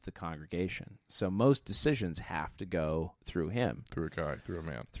leads the congregation. So most decisions have to go through him, through a guy, through a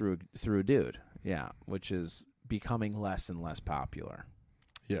man. through a dude. Yeah, which is becoming less and less popular,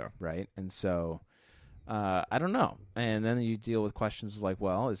 Yeah, right? And so I don't know. And then you deal with questions like,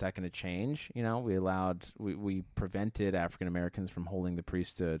 well, is that going to change? You know, we prevented African Americans from holding the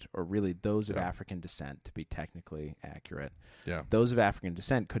priesthood, or really those of Yeah. African descent, to be technically accurate. yeah, Those of African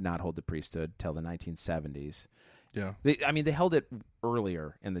descent could not hold the priesthood till the 1970s. yeah, They held it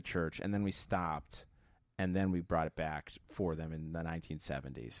earlier in the church, and then we stopped, and then we brought it back for them in the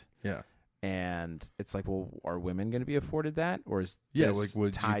 1970s. yeah. And it's like, well, are women going to be afforded that, or is Yeah, this like,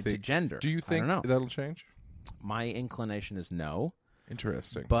 would you tied to think- gender? Do you think I don't know. that'll change? My inclination is no,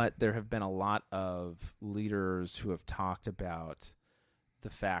 Interesting. but there have been a lot of leaders who have talked about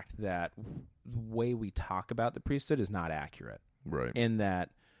the fact that the way we talk about the priesthood is not accurate, right. in that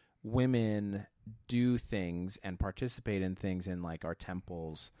women do things and participate in things in like our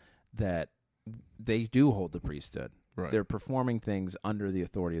temples that they do hold the priesthood. Right. They're performing things under the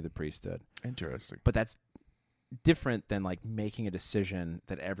authority of the priesthood. Interesting. But that's different than like making a decision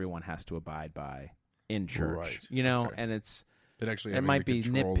that everyone has to abide by in church. Right. You know, Okay. and it's It actually it having might the be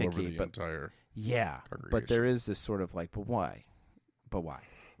control over nitpicky, the but- entire. yeah. But Congregation. there is this sort of like, but why? But why?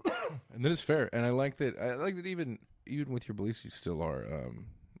 And that is fair, and I like that. Even with your beliefs, you still are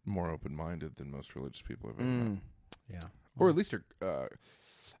more open-minded than most religious people I've ever met. Yeah. Or at least I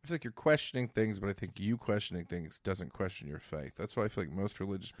feel like you're questioning things, but I think you questioning things doesn't question your faith. That's why I feel like most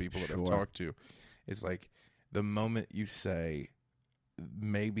religious people that I've Sure. talked to, is like the moment you say,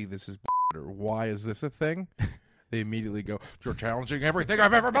 maybe this is or why is this a thing? They immediately go, you're challenging everything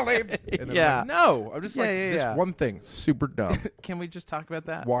I've ever believed. And then Yeah. I'm like, no, I'm just Yeah, like, yeah, this yeah. one thing, super dumb. Can we just talk about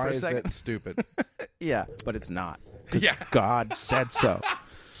that Why for a is second? that stupid? Yeah, but it's not. 'Cause Yeah. God said so.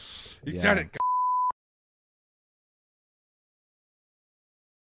 You Yeah. said it.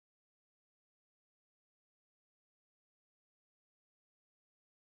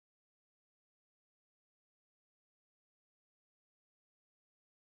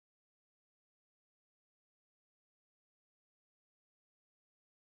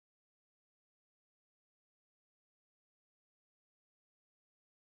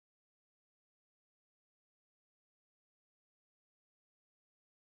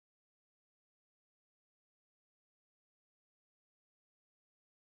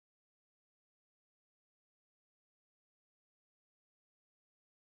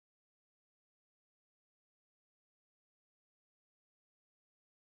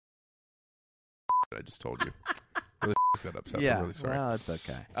 I just told you. Really that upset. I'm really sorry. Well, it's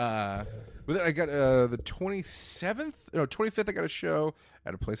okay. But then I got the 25th, I got a show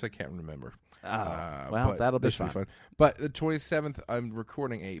at a place I can't remember. Well, but that'll be this will fun. But the 27th, I'm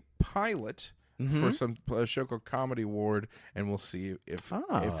recording a pilot Mm-hmm. for a show called Comedy Ward, and we'll see if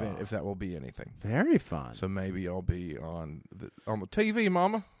that will be anything. Very fun. So maybe I'll be on the TV,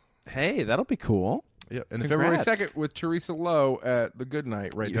 Mama. Hey, that'll be cool. Yeah, and February Congrats. 2nd with Teresa Lowe at the Good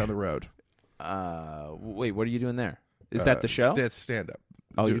Night right down the road. Wait, what are you doing there? Is that the show? It's stand-up.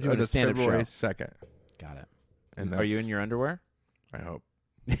 Oh, you're doing a that's stand-up February show. 2nd. Got it. And Are you that's- in your underwear? I hope.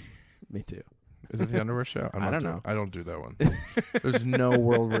 Me too. Is it the underwear show? I don't know. I don't do that one. There's no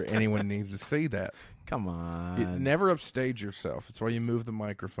world where anyone needs to see that. Come on. You never upstage yourself. It's why you move the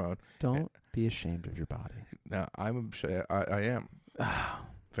microphone. Don't be ashamed of your body. Now, I am.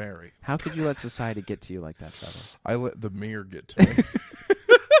 Very. How could you let society get to you like that, Feathers? I let the mirror get to me.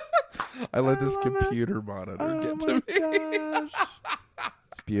 I let this computer monitor get to me.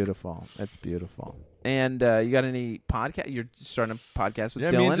 It's beautiful. That's beautiful. And you got any podcast? You're starting a podcast with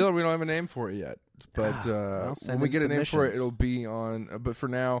Yeah, Dylan? me and Dylan, we don't have a name for it yet. But Well, send when we in get a name for it, submissions. it'll be on. But for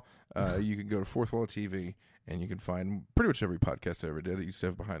now, you can go to Fourth Wall TV, and you can find pretty much every podcast I ever did. I used to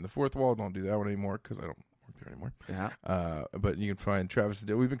have Behind the Fourth Wall. Don't do that one anymore because I don't work there anymore. Yeah. But you can find Travis and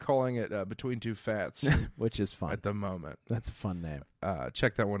Dylan. We've been calling it Between Two Fats Which is fun. at the moment. That's a fun name.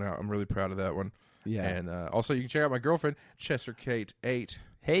 Check that one out. I'm really proud of that one. Yeah. And also, you can check out my girlfriend, Chester Kate 8,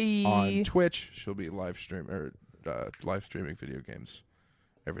 Hey. on Twitch. She'll be live streaming video games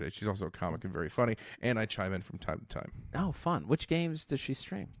every day. She's also a comic and very funny, and I chime in from time to time. Oh, fun. Which games does she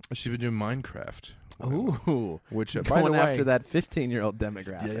stream? She's been doing Minecraft. Ooh. Which, by Going the way, after that 15-year-old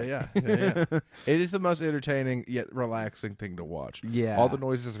demographic. Yeah. It is the most entertaining yet relaxing thing to watch. Yeah. All the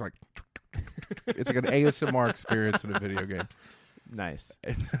noises are like... It's like an ASMR experience in a video game. Nice.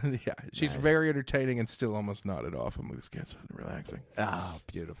 And, yeah, she's very entertaining and still almost nodded off. I'm like, this guy's relaxing. Oh,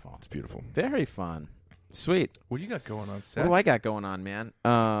 beautiful. It's beautiful. Very fun. Sweet. What do you got going on, Seth? What do I got going on, man?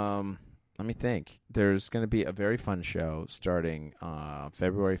 Let me think. There's going to be a very fun show starting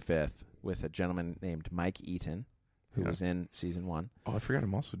February 5th with a gentleman named Mike Eaton, who was in season 1. Oh, I forgot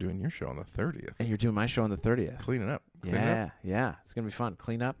I'm also doing your show on the 30th. And you're doing my show on the 30th. Cleaning up. Yeah. It's going to be fun.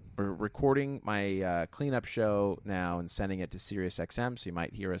 Clean up. We're recording my cleanup show now and sending it to SiriusXM, so you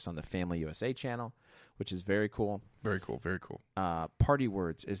might hear us on the Family USA channel, which is very cool. Very cool. Party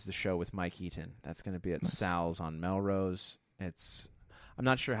Words is the show with Mike Eaton. That's going to be at Sal's on Melrose. I'm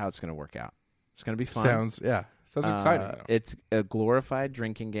not sure how it's going to work out. It's going to be fun. Sounds exciting, though. It's a glorified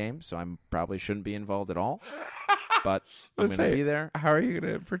drinking game, so I probably shouldn't be involved at all. But I'm going to be there. How are you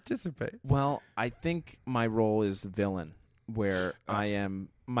going to participate? Well, I think my role is the villain, where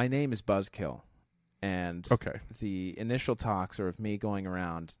my name is Buzzkill. And the initial talks are of me going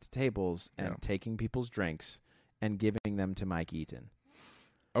around to tables and taking people's drinks and giving them to Mike Eaton.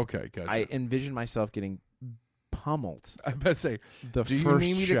 Okay, gotcha. I envision myself getting pummeled. I bet say, do you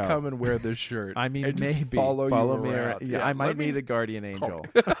need me to come and wear this shirt? I mean, and maybe follow me around. Yeah, I might need a guardian angel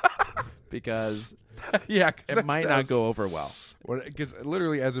because it might not go over well. Because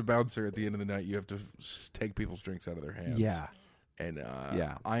literally, as a bouncer, at the end of the night, you have to take people's drinks out of their hands. Yeah. And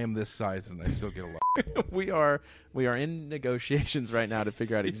I am this size, and I still get a lot. We are in negotiations right now to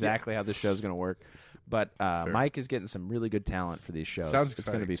figure out exactly how this show's going to work. But Mike is getting some really good talent for these shows. It's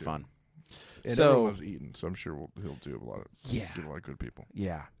going to be fun. And everyone loves Eaton, so I'm sure he'll do a lot of good people.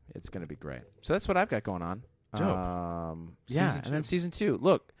 Yeah, it's going to be great. So that's what I've got going on. Dope. And then season 2.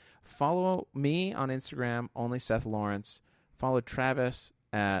 Look, follow me on Instagram, only Seth Lawrence. Follow Travis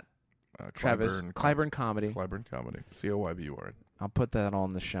at Clyburn Comedy. Clyburn Comedy. COYBURN. I'll put that all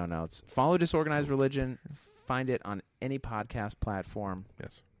in the show notes. Follow Disorganized Religion. Find it on any podcast platform.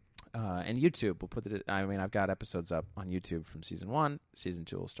 Yes. And YouTube. We'll put it. I mean, I've got episodes up on YouTube from season 1. Season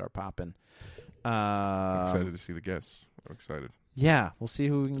 2 will start popping. I'm excited to see the guests. I'm excited. Yeah, we'll see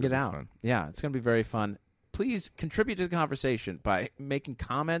who we can get out. Fun. Yeah, it's going to be very fun. Please contribute to the conversation by making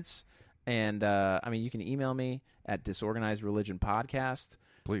comments. And, you can email me at disorganizedreligionpodcast.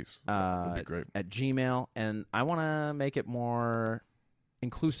 Please. That'd be great. At Gmail. And I want to make it more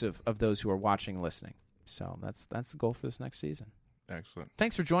inclusive of those who are watching and listening. So that's the goal for this next season. Excellent.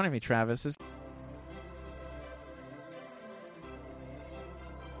 Thanks for joining me, Travis.